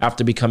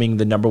after becoming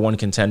the number one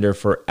contender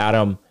for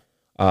Adam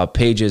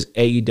Page's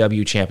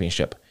AEW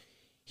championship.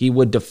 He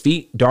would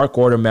defeat Dark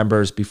Order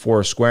members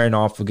before squaring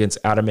off against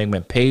Adam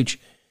Hangman Page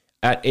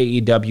at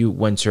AEW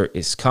Winter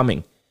is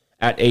Coming.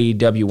 At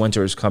AEW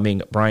Winter is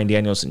Coming, Bryan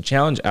Danielson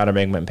challenged Adam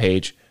Hangman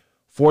Page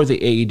for the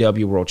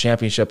AEW World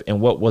Championship in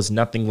what was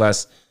nothing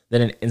less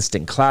than an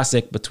instant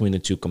classic between the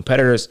two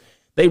competitors.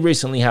 They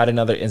recently had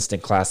another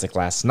instant classic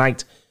last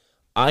night.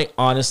 I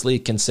honestly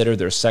consider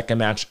their second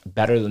match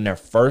better than their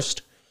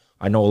first.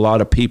 I know a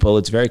lot of people,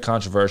 it's very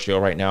controversial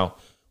right now.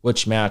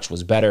 Which match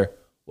was better?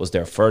 Was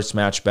their first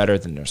match better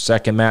than their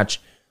second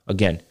match?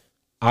 Again,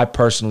 I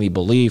personally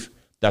believe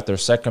that their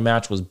second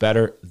match was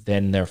better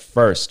than their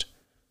first.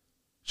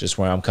 Just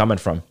where I'm coming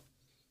from.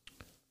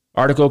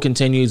 Article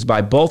continues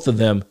by both of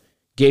them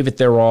gave it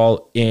their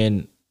all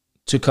in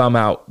to come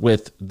out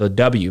with the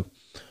W.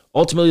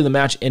 Ultimately, the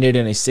match ended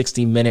in a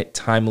 60-minute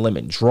time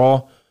limit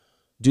draw,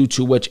 due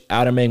to which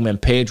Adam Hangman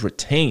Page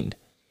retained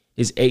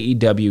his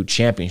AEW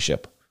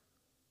championship.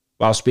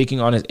 While speaking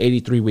on his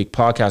 83-week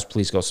podcast,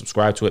 please go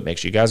subscribe to it. Make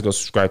sure you guys go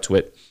subscribe to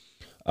it.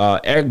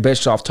 Eric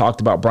Bischoff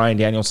talked about Bryan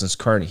Danielson's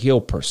current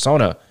heel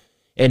persona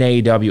in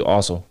AEW.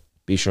 Also,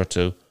 be sure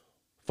to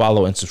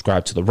follow and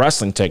subscribe to the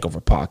Wrestling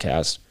Takeover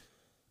podcast.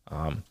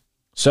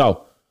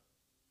 So,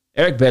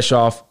 Eric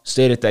Bischoff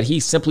stated that he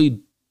simply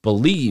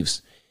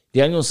believes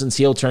Danielson's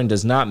heel turn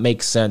does not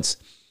make sense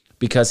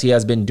because he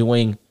has been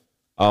doing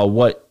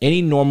what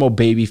any normal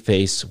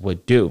babyface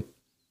would do.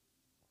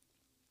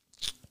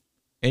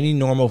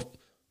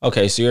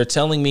 Okay, so you're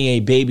telling me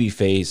a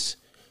babyface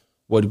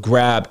would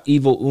grab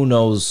Evil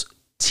Uno's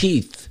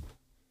teeth,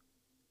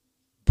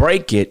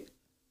 break it,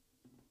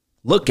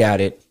 look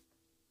at it,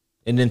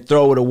 and then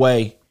throw it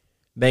away,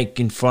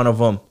 making fun of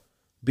him,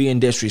 being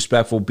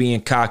disrespectful,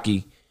 being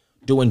cocky,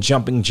 doing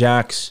jumping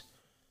jacks.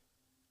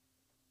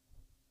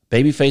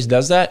 Babyface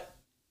does that?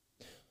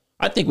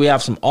 I think we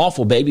have some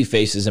awful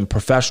babyfaces in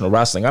professional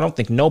wrestling. I don't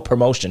think no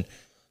promotion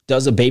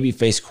does a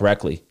babyface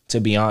correctly,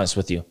 to be honest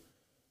with you.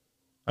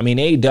 I mean,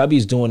 AEW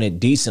is doing it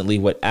decently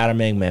with Adam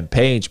Hangman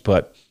Page,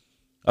 but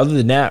other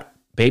than that,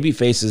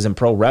 babyfaces in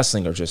pro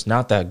wrestling are just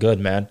not that good,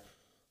 man.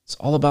 It's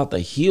all about the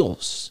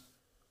heels.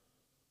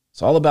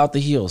 It's all about the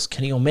heels.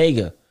 Kenny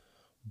Omega,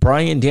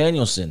 Bryan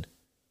Danielson,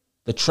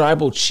 the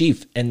tribal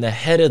chief, and the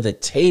head of the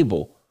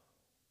table,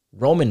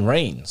 Roman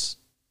Reigns.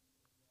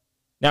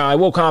 Now, I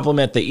will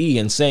compliment the E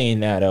in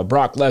saying that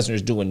Brock Lesnar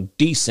is doing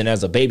decent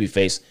as a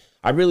babyface.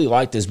 I really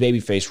like this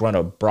babyface run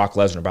of Brock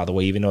Lesnar, by the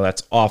way, even though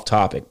that's off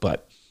topic,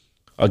 but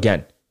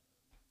again,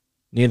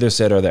 neither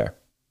said or there.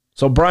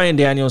 So Bryan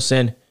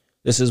Danielson,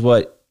 this is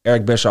what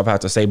Eric Bischoff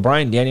had to say.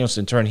 Bryan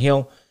Danielson turned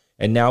heel,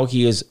 and now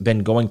he has been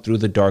going through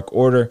the Dark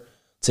Order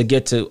to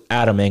get to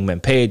Adam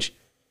Hangman Page.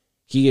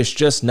 He is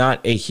just not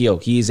a heel.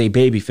 He is a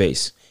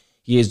babyface.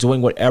 He is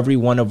doing what every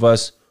one of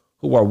us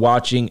who are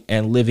watching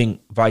and living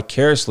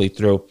vicariously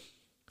through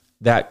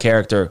that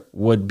character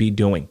would be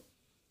doing.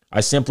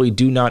 I simply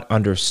do not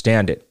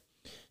understand it.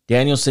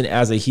 Danielson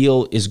as a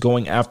heel is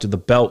going after the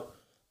belt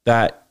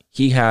that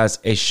he has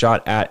a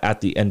shot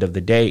at the end of the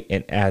day,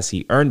 and as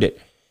he earned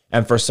it.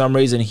 And for some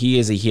reason, he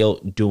is a heel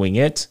doing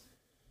it.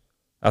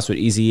 That's what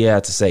Easy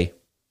had to say.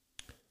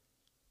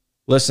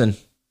 Listen,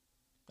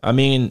 I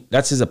mean,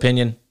 that's his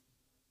opinion.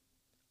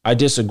 I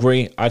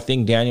disagree. I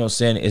think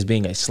Danielson is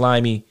being a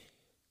slimy,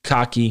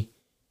 cocky,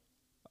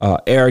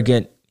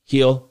 arrogant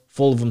heel,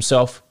 full of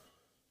himself.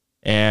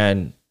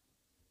 And,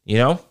 you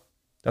know,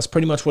 that's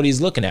pretty much what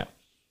he's looking at.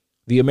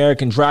 The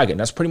American Dragon.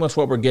 That's pretty much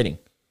what we're getting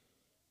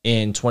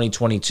in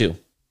 2022.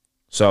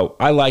 So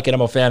I like it.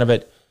 I'm a fan of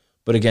it.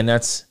 But again,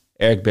 that's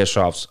Eric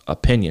Bischoff's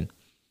opinion.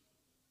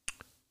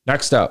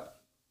 Next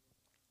up,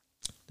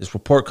 this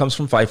report comes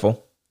from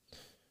Fightful.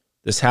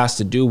 This has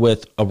to do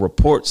with a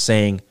report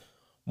saying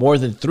more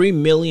than 3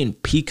 million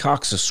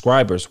Peacock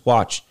subscribers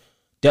watch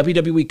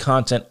WWE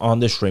content on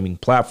the streaming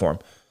platform.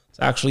 It's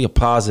actually a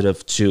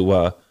positive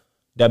to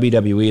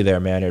WWE there,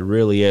 man. It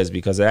really is,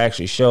 because it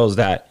actually shows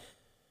that,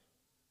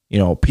 you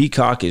know,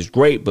 Peacock is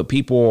great, but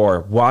people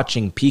are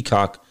watching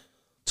Peacock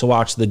to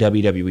watch the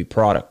WWE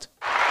product.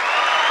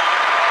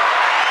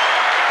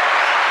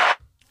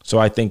 So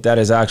I think that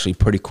is actually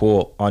pretty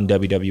cool on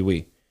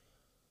WWE.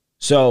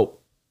 So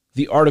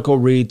the article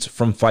reads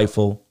from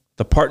Fightful,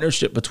 the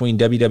partnership between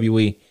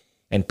WWE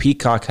and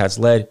Peacock has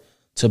led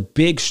to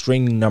big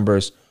streaming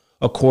numbers,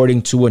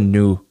 according to a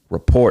new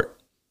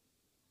report.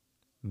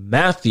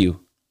 Matthew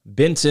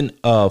Benson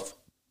of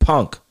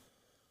Punk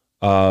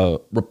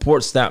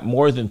reports that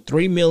more than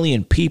 3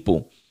 million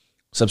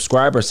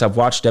subscribers have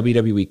watched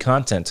WWE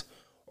content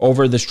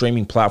over the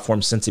streaming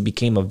platform since it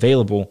became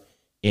available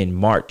in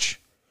March.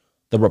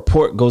 The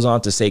report goes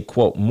on to say,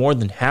 quote, more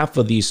than half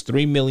of these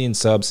 3 million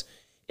subs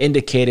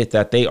indicated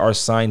that they are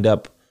signed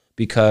up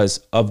because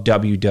of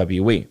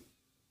WWE.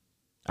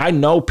 I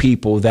know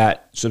people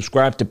that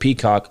subscribe to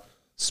Peacock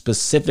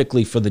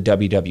specifically for the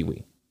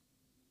WWE.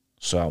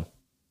 So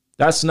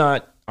that's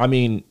not, I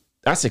mean,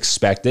 that's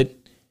expected.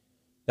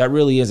 That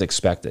really is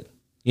expected.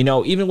 You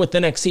know, even with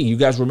NXT, you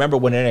guys remember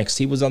when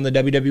NXT was on the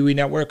WWE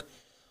network?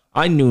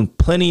 I knew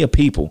plenty of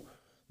people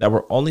that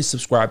were only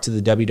subscribed to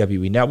the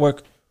WWE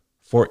network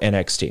for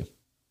NXT.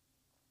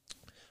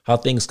 How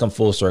things come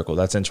full circle.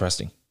 That's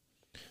interesting.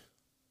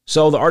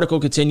 So the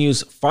article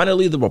continues.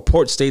 Finally, the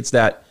report states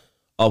that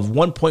of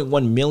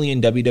 1.1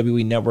 million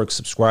WWE Network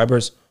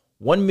subscribers,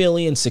 1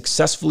 million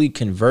successfully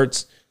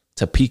converts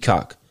to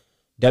Peacock.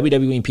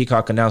 WWE and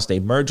Peacock announced a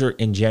merger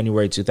in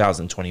January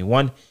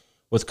 2021,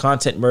 with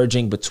content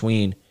merging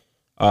in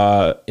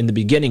the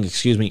beginning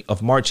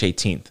of March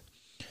 18th.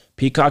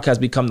 Peacock has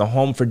become the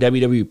home for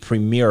WWE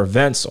premier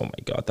events. Oh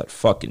my God, that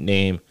fucking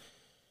name.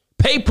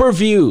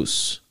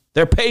 Pay-per-views.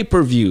 They're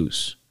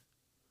pay-per-views.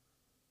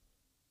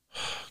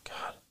 Oh,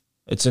 God,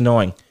 it's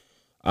annoying.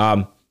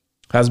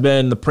 Has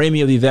been the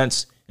premium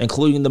events,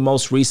 including the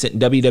most recent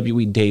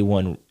WWE Day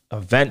 1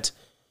 event.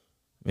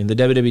 I mean, the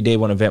WWE Day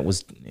 1 event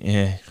was,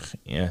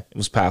 it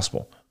was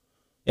passable,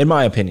 in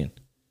my opinion.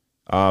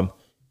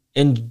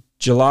 In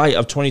July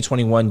of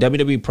 2021,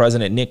 WWE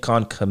President Nick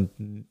Khan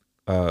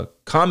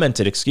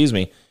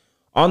commented,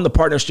 on the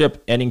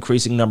partnership and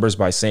increasing numbers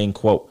by saying,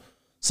 quote,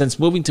 since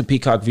moving to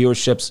Peacock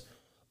viewerships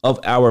of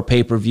our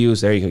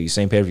pay-per-views, there you go, you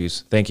saying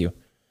pay-per-views, thank you,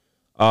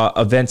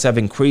 events have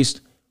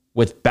increased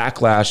with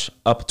Backlash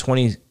up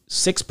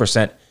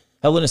 26%,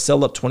 Hell in a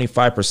Cell up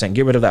 25%,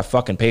 get rid of that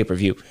fucking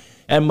pay-per-view,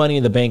 and Money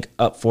in the Bank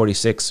up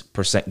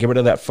 46%, get rid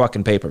of that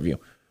fucking pay-per-view.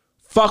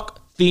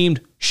 Fuck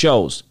themed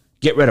shows,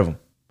 get rid of them.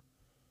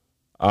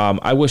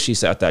 I wish he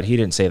said that, he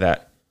didn't say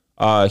that.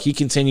 He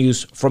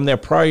continues from their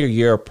prior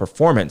year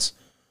performance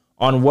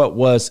on what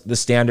was the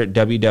standard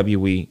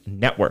WWE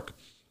network.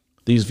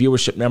 These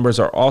viewership numbers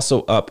are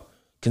also up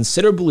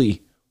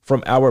considerably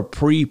from our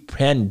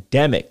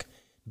pre-pandemic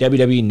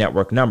WWE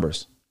network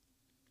numbers.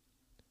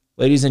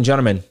 Ladies and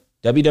gentlemen,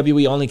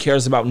 WWE only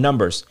cares about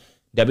numbers.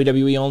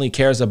 WWE only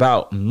cares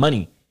about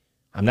money.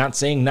 I'm not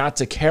saying not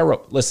to care.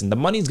 Listen, the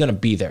money's going to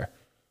be there.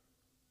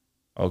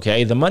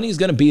 Okay, the money's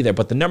going to be there,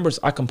 but the numbers,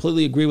 I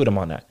completely agree with him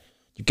on that.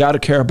 You got to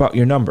care about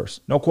your numbers,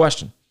 no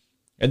question.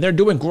 And they're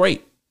doing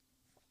great.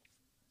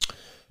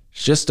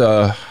 It's just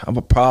I'm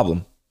a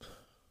problem.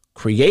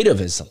 Creative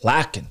is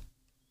lacking.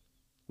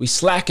 We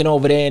slacking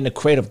over there in the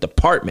creative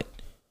department.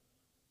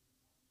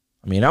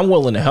 I mean, I'm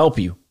willing to help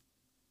you.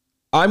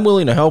 I'm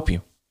willing to help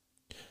you.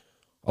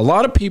 A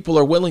lot of people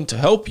are willing to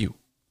help you,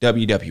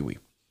 WWE.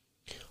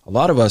 A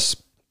lot of us,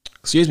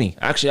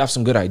 actually have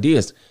some good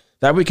ideas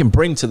that we can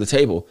bring to the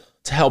table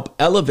to help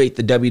elevate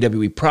the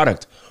WWE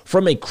product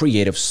from a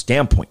creative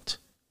standpoint.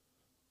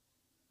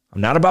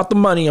 I'm not about the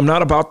money. I'm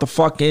not about the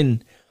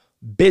fucking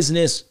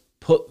business.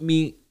 Put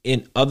me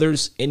in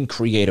others in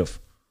creative.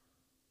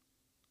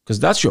 Because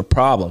that's your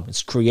problem.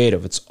 It's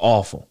creative. It's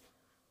awful.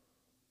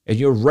 And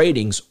your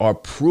ratings are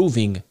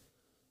proving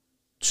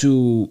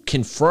to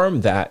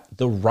confirm that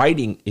the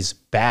writing is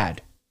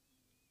bad.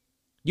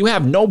 You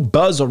have no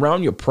buzz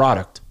around your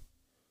product.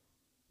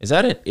 Is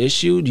that an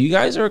issue?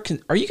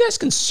 Are you guys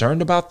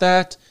concerned about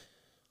that?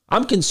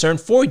 I'm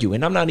concerned for you,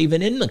 and I'm not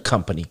even in the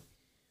company.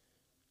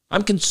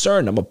 I'm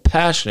concerned. I'm a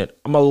passionate.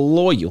 I'm a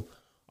loyal.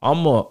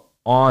 I'm a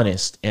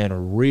honest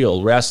and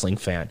real wrestling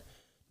fan,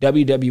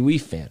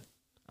 WWE fan.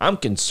 I'm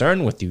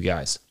concerned with you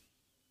guys.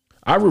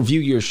 I review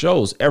your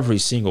shows every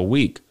single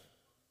week,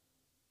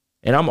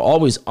 and I'm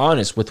always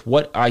honest with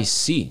what I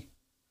see.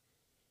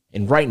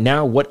 And right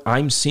now, what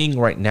I'm seeing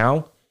right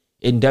now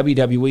in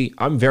WWE,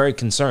 I'm very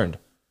concerned.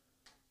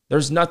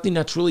 There's nothing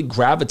that's really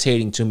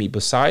gravitating to me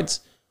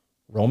besides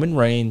Roman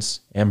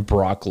Reigns and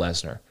Brock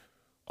Lesnar.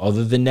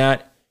 Other than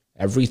that,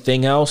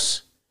 everything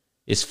else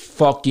is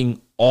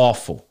fucking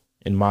awful,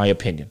 in my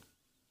opinion.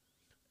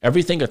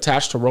 Everything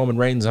attached to Roman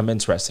Reigns, I'm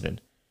interested in.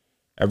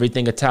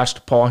 Everything attached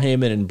to Paul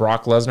Heyman and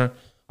Brock Lesnar,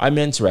 I'm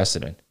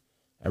interested in.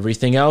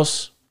 Everything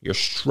else, you're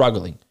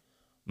struggling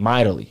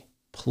mightily.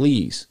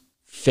 Please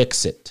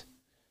fix it.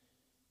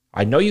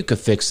 I know you could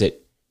fix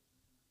it.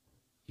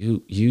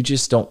 You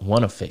just don't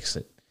want to fix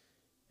it.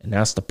 And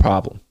that's the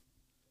problem.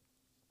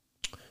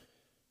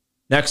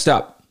 Next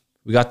up,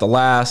 we got the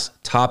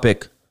last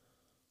topic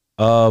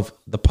of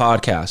the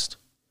podcast.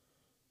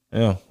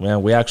 Oh,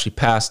 man, we actually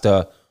passed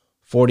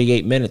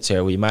 48 minutes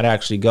here. We might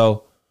actually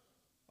go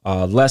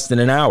less than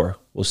an hour.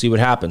 We'll see what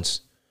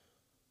happens.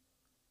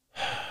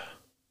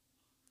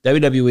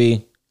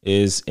 WWE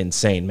is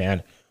insane,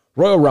 man.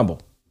 Royal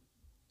Rumble.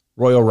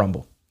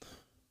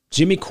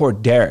 Jimmy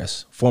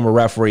Corderas, former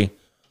referee,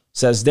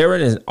 says they're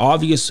in an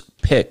obvious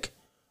pick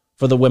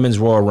for the Women's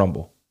Royal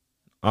Rumble.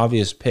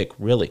 Obvious pick,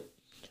 really.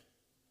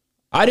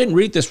 I didn't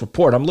read this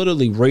report. I'm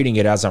literally reading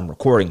it as I'm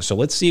recording. So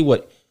let's see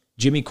what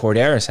Jimmy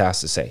Corderas has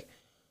to say.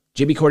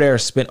 Jimmy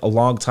Corderas spent a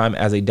long time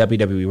as a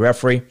WWE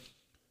referee.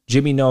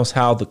 Jimmy knows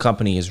how the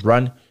company is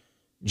run.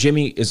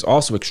 Jimmy is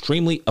also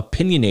extremely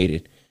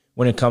opinionated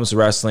when it comes to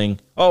wrestling.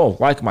 Oh,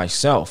 like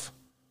myself.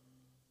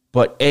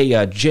 But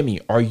hey,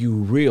 Jimmy, are you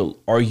real?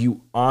 Are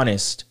you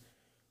honest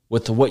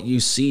with what you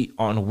see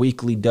on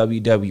weekly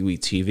WWE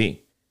TV?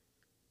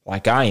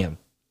 Like I am,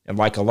 and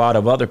like a lot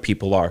of other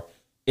people are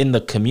in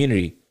the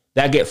community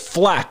that get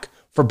flack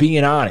for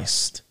being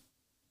honest.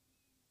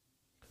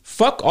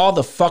 Fuck all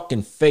the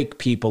fucking fake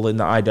people in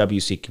the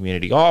IWC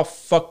community. Oh,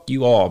 fuck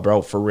you all,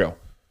 bro, for real.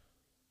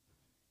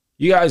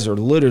 You guys are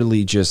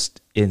literally just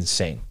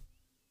insane.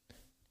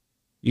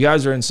 You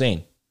guys are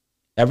insane.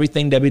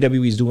 Everything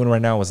WWE is doing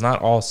right now is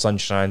not all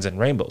sunshines and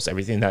rainbows.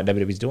 Everything that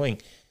WWE is doing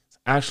is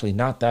actually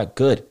not that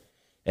good.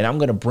 And I'm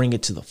going to bring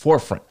it to the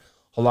forefront,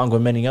 along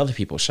with many other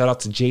people. Shout out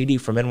to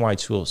JD from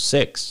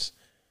NY206.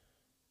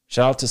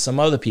 Shout out to some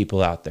other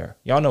people out there.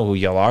 Y'all know who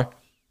y'all are.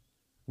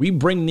 We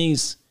bring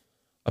these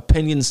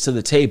opinions to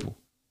the table,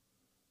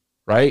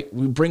 right?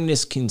 We bring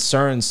these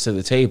concerns to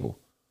the table.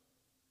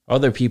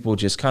 Other people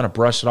just kind of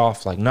brush it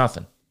off like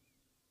nothing.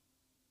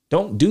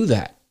 Don't do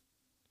that.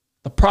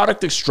 The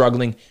product is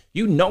struggling.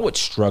 You know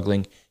it's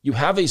struggling. You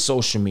have a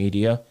social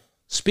media.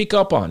 Speak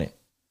up on it.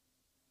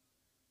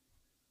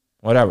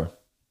 Whatever.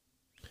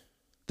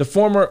 The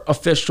former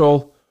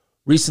official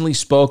recently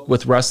spoke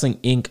with Wrestling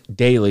Inc.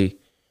 Daily.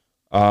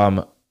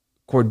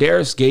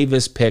 Corderas gave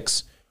his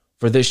picks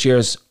for this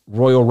year's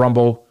Royal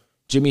Rumble.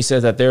 Jimmy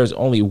said that there is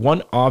only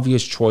one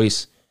obvious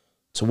choice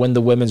to win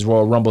the Women's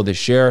Royal Rumble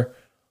this year.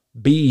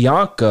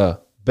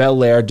 Bianca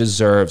Belair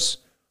deserves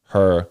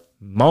her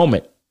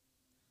moment.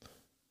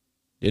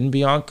 Didn't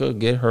Bianca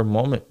get her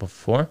moment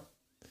before?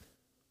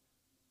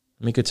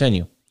 Let me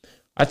continue.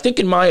 I think,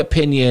 in my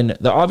opinion,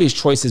 the obvious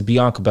choice is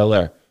Bianca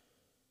Belair.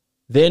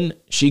 Then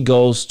she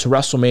goes to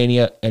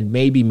WrestleMania and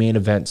maybe main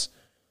events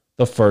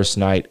the first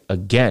night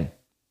again.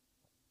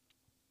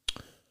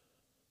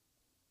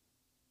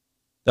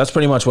 That's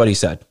pretty much what he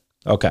said.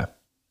 Okay.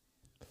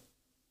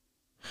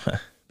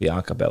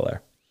 Bianca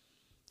Belair.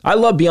 I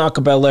love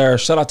Bianca Belair.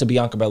 Shout out to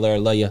Bianca Belair.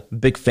 Love you.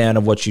 Big fan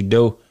of what you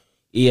do.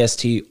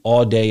 EST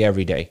all day,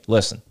 every day.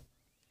 Listen.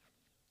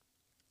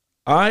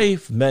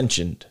 I've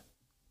mentioned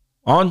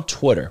on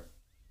Twitter,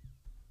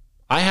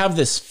 I have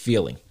this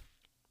feeling.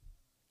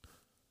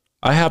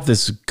 I have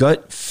this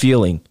gut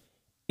feeling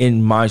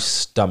in my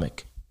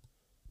stomach.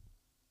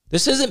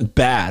 This isn't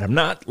bad. I'm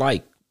not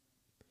like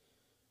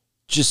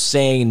just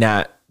saying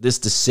that this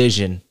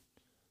decision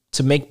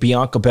to make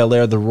Bianca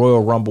Belair the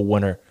Royal Rumble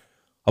winner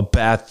a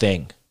bad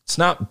thing. It's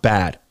not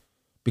bad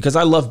because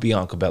I love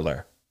Bianca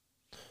Belair.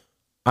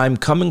 I'm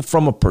coming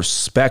from a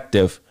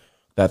perspective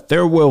that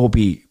there will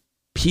be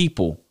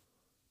people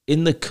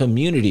in the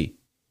community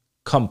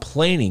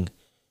complaining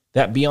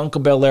that Bianca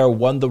Belair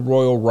won the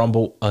Royal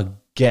Rumble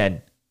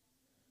again.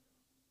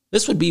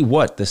 This would be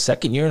what? The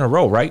second year in a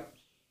row, right?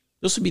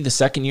 This would be the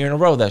second year in a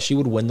row that she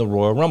would win the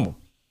Royal Rumble.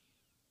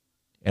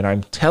 And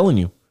I'm telling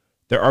you,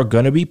 there are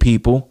going to be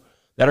people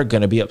that are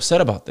going to be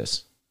upset about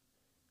this.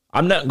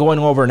 I'm not going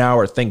over an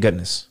hour, thank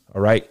goodness.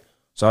 All right.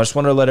 So I just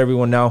want to let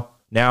everyone know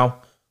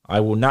now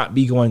I will not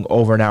be going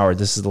over an hour.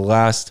 This is the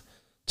last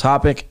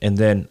topic, and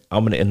then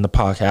I'm going to end the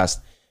podcast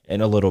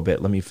in a little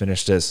bit. Let me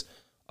finish this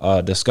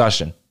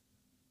discussion.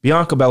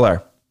 Bianca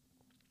Belair.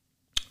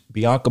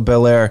 Bianca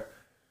Belair,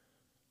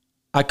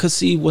 I could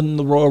see winning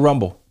the Royal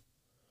Rumble.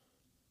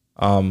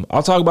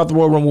 I'll talk about the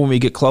Royal Rumble when we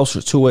get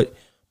closer to it.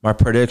 My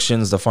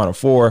predictions, the Final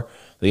Four,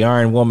 the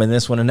Iron Woman,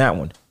 this one and that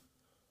one.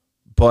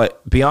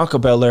 But Bianca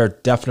Belair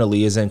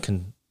definitely is in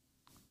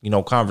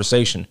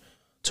conversation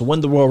to win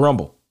the Royal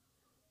Rumble.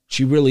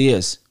 She really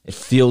is. It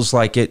feels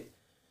like it.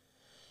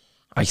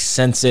 I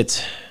sense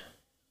it.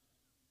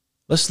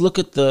 Let's look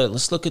at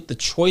the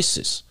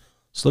choices.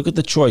 Let's look at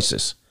the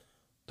choices.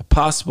 The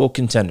possible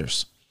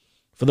contenders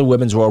for the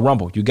Women's Royal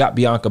Rumble. You got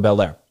Bianca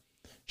Belair.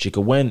 She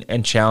could win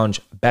and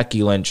challenge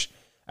Becky Lynch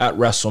at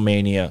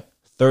WrestleMania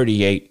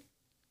 38.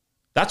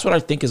 That's what I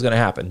think is going to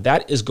happen.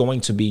 That is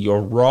going to be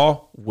your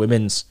Raw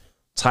Women's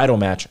title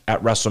match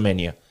at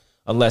WrestleMania,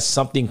 unless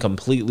something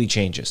completely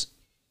changes.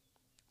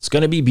 It's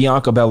going to be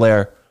Bianca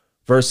Belair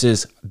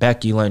versus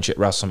Becky Lynch at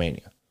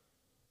WrestleMania.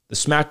 The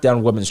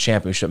SmackDown Women's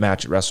Championship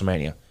match at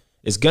WrestleMania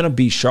is going to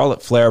be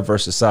Charlotte Flair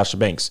versus Sasha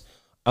Banks,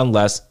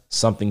 unless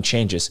something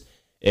changes.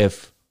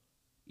 If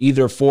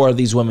either four of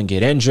these women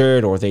get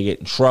injured or they get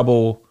in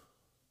trouble,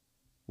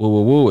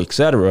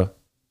 etc.,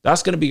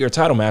 that's going to be your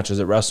title matches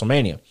at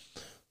WrestleMania.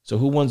 So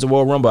who wins the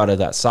Royal Rumble out of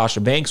that? Sasha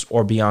Banks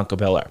or Bianca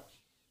Belair?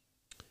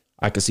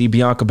 I could see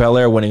Bianca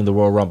Belair winning the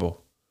Royal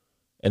Rumble.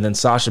 And then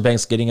Sasha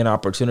Banks getting an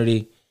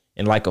opportunity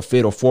in like a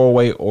fatal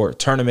four-way or a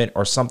tournament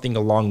or something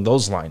along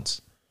those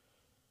lines.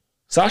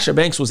 Sasha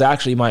Banks was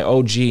actually my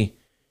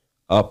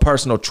OG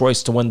personal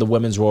choice to win the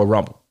Women's Royal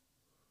Rumble.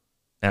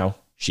 Now,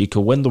 she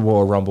could win the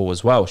Royal Rumble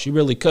as well. She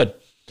really could.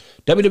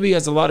 WWE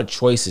has a lot of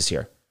choices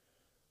here.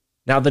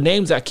 Now, the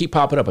names that keep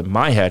popping up in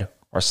my head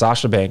are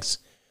Sasha Banks,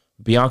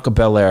 Bianca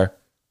Belair,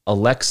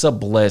 Alexa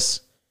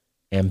Bliss,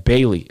 and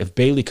Bayley, if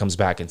Bayley comes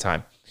back in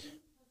time,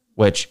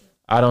 which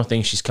I don't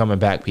think she's coming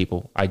back,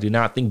 people. I do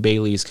not think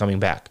Bayley is coming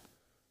back.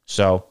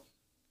 So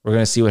we're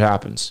going to see what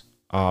happens.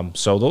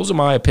 So those are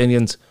my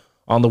opinions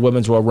on the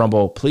Women's Royal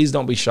Rumble. Please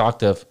don't be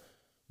shocked if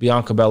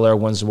Bianca Belair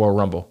wins the Royal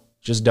Rumble.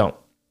 Just don't.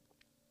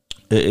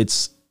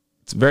 It's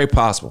very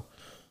possible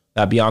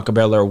that Bianca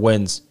Belair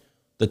wins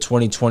the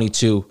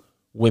 2022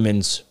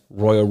 Women's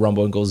Royal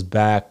Rumble and goes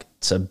back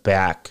to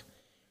back.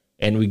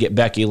 And we get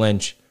Becky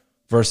Lynch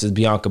versus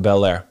Bianca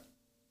Belair.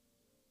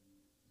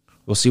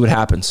 We'll see what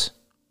happens.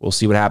 We'll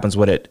see what happens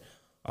with it.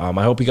 I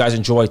hope you guys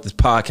enjoyed this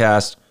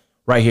podcast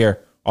right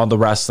here on the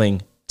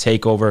Wrestling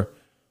Takeover.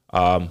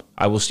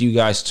 I will see you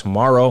guys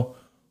tomorrow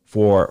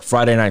for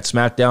Friday Night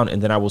SmackDown,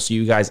 and then I will see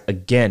you guys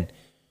again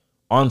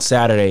on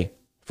Saturday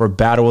for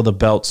Battle of the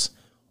Belts,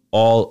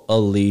 All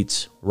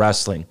Elite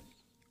Wrestling.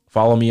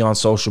 Follow me on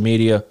social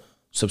media,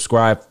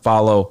 subscribe,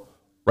 follow,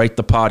 rate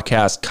the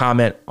podcast,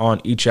 comment on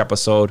each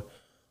episode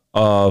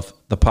of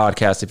the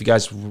podcast. If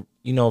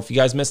you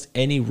guys missed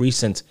any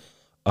recent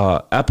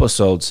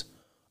episodes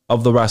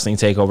of the Wrestling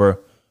Takeover,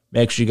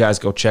 make sure you guys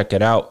go check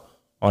it out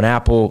on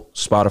Apple,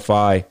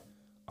 Spotify,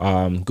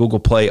 Google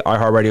Play,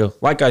 iHeartRadio.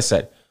 Like I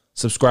said,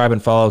 subscribe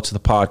and follow to the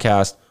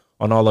podcast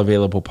on all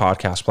available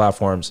podcast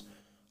platforms.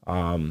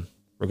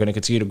 We're going to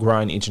continue to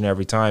grind each and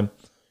every time,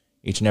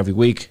 each and every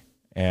week.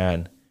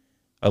 And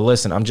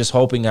listen, I'm just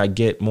hoping I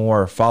get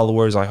more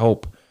followers. I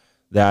hope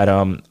that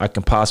I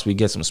can possibly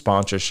get some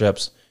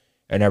sponsorships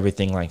and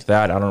everything like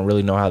that. I don't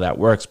really know how that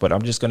works, but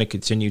I'm just going to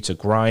continue to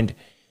grind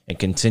and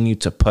continue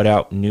to put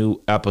out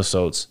new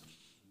episodes.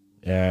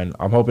 And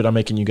I'm hoping I'm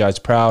making you guys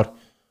proud.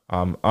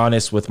 I'm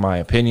honest with my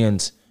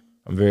opinions.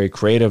 I'm very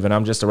creative, and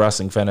I'm just a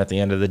wrestling fan at the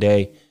end of the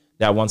day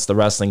that wants the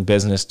wrestling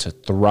business to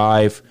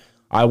thrive.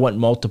 I want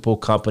multiple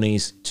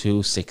companies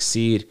to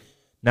succeed,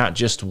 not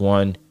just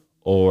one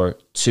or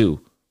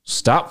two.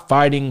 Stop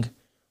fighting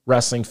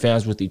wrestling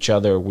fans with each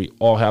other. We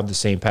all have the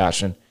same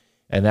passion,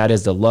 and that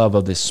is the love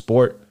of this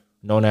sport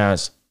known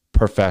as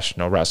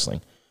professional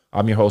wrestling.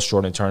 I'm your host,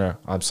 Jordan Turner.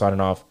 I'm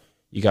signing off.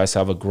 You guys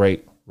have a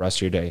great rest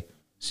of your day.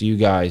 See you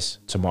guys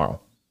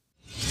tomorrow.